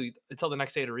took me until the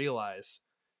next day to realize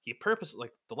he purposely,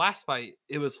 like the last fight,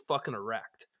 it was fucking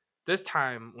erect. This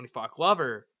time when he fought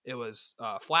Glover, it was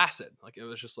flaccid. Like it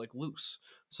was just like loose.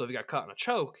 So if he got caught in a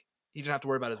choke, he didn't have to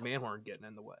worry about his manhorn getting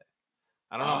in the way.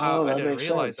 I don't know how I didn't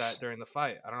realize that during the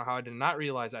fight. I don't know how I did not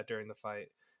realize that during the fight.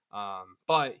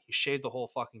 But he shaved the whole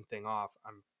fucking thing off.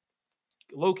 I'm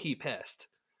low key pissed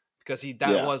because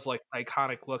was like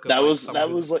iconic look. Of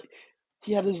was like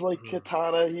he had his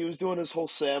katana. He was doing his whole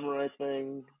samurai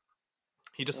thing.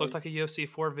 He just looked like a UFC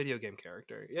 4 video game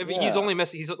character. He's only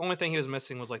missing. The only thing he was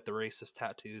missing was like the racist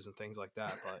tattoos and things like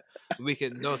that. But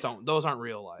those aren't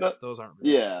real life. Those aren't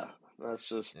real. Yeah, that's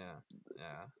just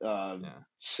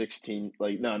 16.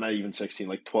 Like no, not even 16.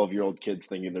 Like 12-year-old kids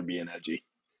thinking they're being edgy.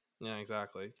 Yeah,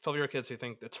 exactly. 12-year-old kids who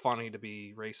think it's funny to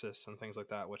be racist and things like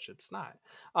that, which it's not.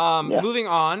 Moving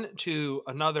on to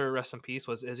another rest in peace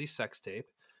was Izzy's sex tape.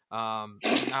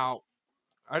 Now,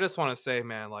 I just want to say,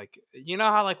 man, like, you know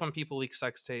how like when people leak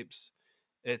sex tapes,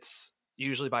 it's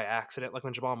usually by accident. Like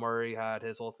when Jamal Murray had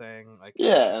his whole thing, like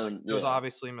it was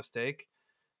obviously a mistake.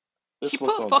 He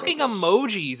put fucking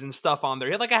emojis and stuff on there.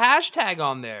 He had like a hashtag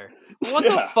on there. What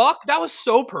the fuck? That was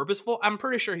so purposeful. I'm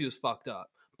pretty sure he was fucked up.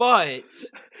 But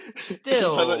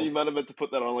still, you might have meant to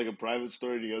put that on like a private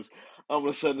story. And he goes, "I'm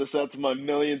gonna send this out to my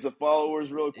millions of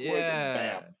followers real quick."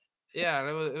 And bam. Yeah, and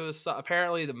it was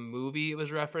apparently the movie it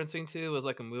was referencing to was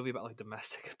like a movie about like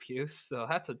domestic abuse. So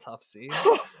that's a tough scene.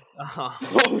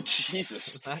 Oh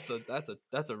Jesus,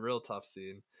 that's a real tough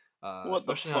scene. What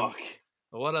the fuck?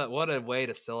 What a way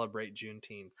to celebrate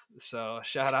Juneteenth. So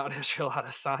shout out Israel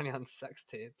Adesanya on sex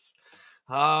tapes.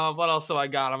 What else do I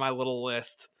got on my little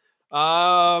list?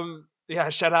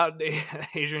 Shout out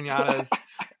Adrian Yanez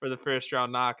for the first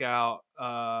round knockout.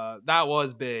 That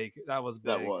was big.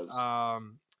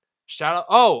 Shout out.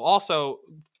 Oh, also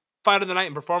fight of the night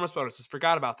and performance bonuses.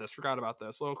 Forgot about this.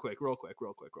 Real quick.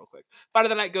 Fight of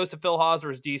the night goes to Phil Hawes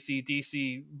versus DC.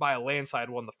 DC by a landslide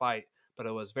won the fight, but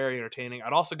it was very entertaining.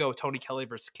 I'd also go with Tony Kelly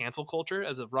versus cancel culture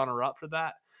as a runner-up for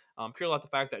that. Purely off the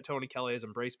fact that Tony Kelly has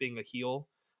embraced being a heel.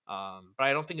 But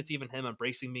I don't think it's even him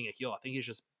embracing being a heel. I think he's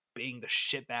just being the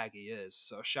shitbag he is.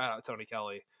 So shout out Tony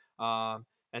Kelly.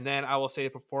 And then I will say the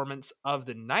performance of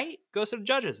the night goes to the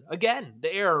judges. Again,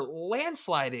 they are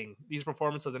landsliding these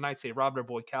performances of the night. They robbed our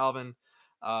boy Calvin.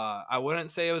 I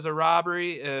wouldn't say it was a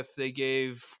robbery if they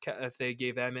gave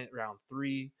Emmett round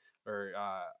 3 or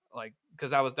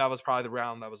because that was probably the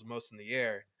round that was most in the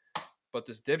air. But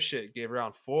this dipshit gave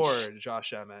round 4 to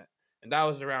Josh Emmett, and that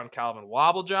was the round Calvin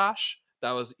wobbled Josh.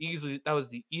 That was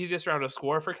the easiest round to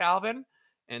score for Calvin,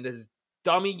 and this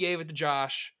dummy gave it to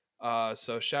Josh.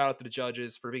 So shout out to the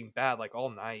judges for being bad like all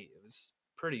night. It was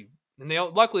pretty, and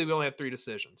luckily we only had 3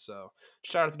 decisions. So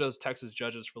shout out to those Texas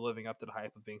judges for living up to the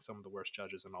hype of being some of the worst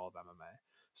judges in all of MMA.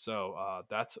 So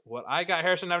that's what I got.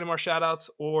 Harrison, have any more shout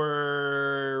outs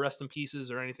or rest in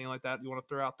pieces or anything like that you want to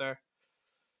throw out there?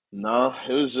 No,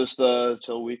 it was just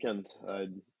chill weekend. I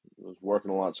was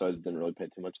working a lot, so I didn't really pay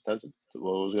too much attention to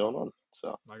what was going on.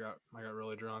 So I got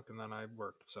really drunk and then I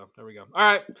worked. So there we go. All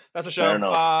right, that's the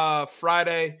show.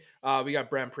 Friday, we got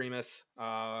Brent Primus.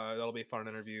 That'll be a fun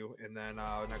interview. And then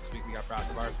next week we got Brad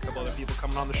Tavares, a couple other people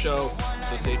coming on the show.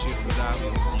 So stay tuned for that. We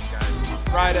will see you guys on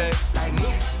Friday.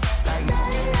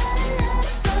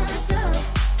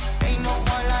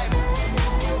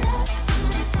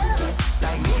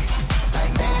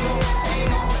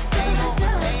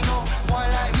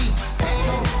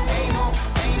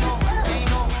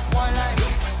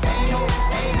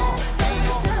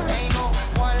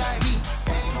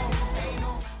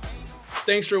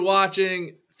 Thanks for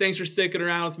watching. Thanks for sticking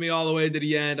around with me all the way to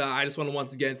the end. I just want to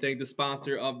once again thank the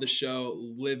sponsor of the show,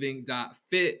 Living.fit.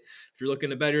 If you're looking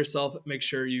to better yourself, make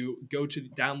sure you go to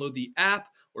download the app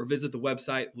or visit the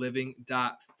website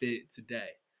living.fit today.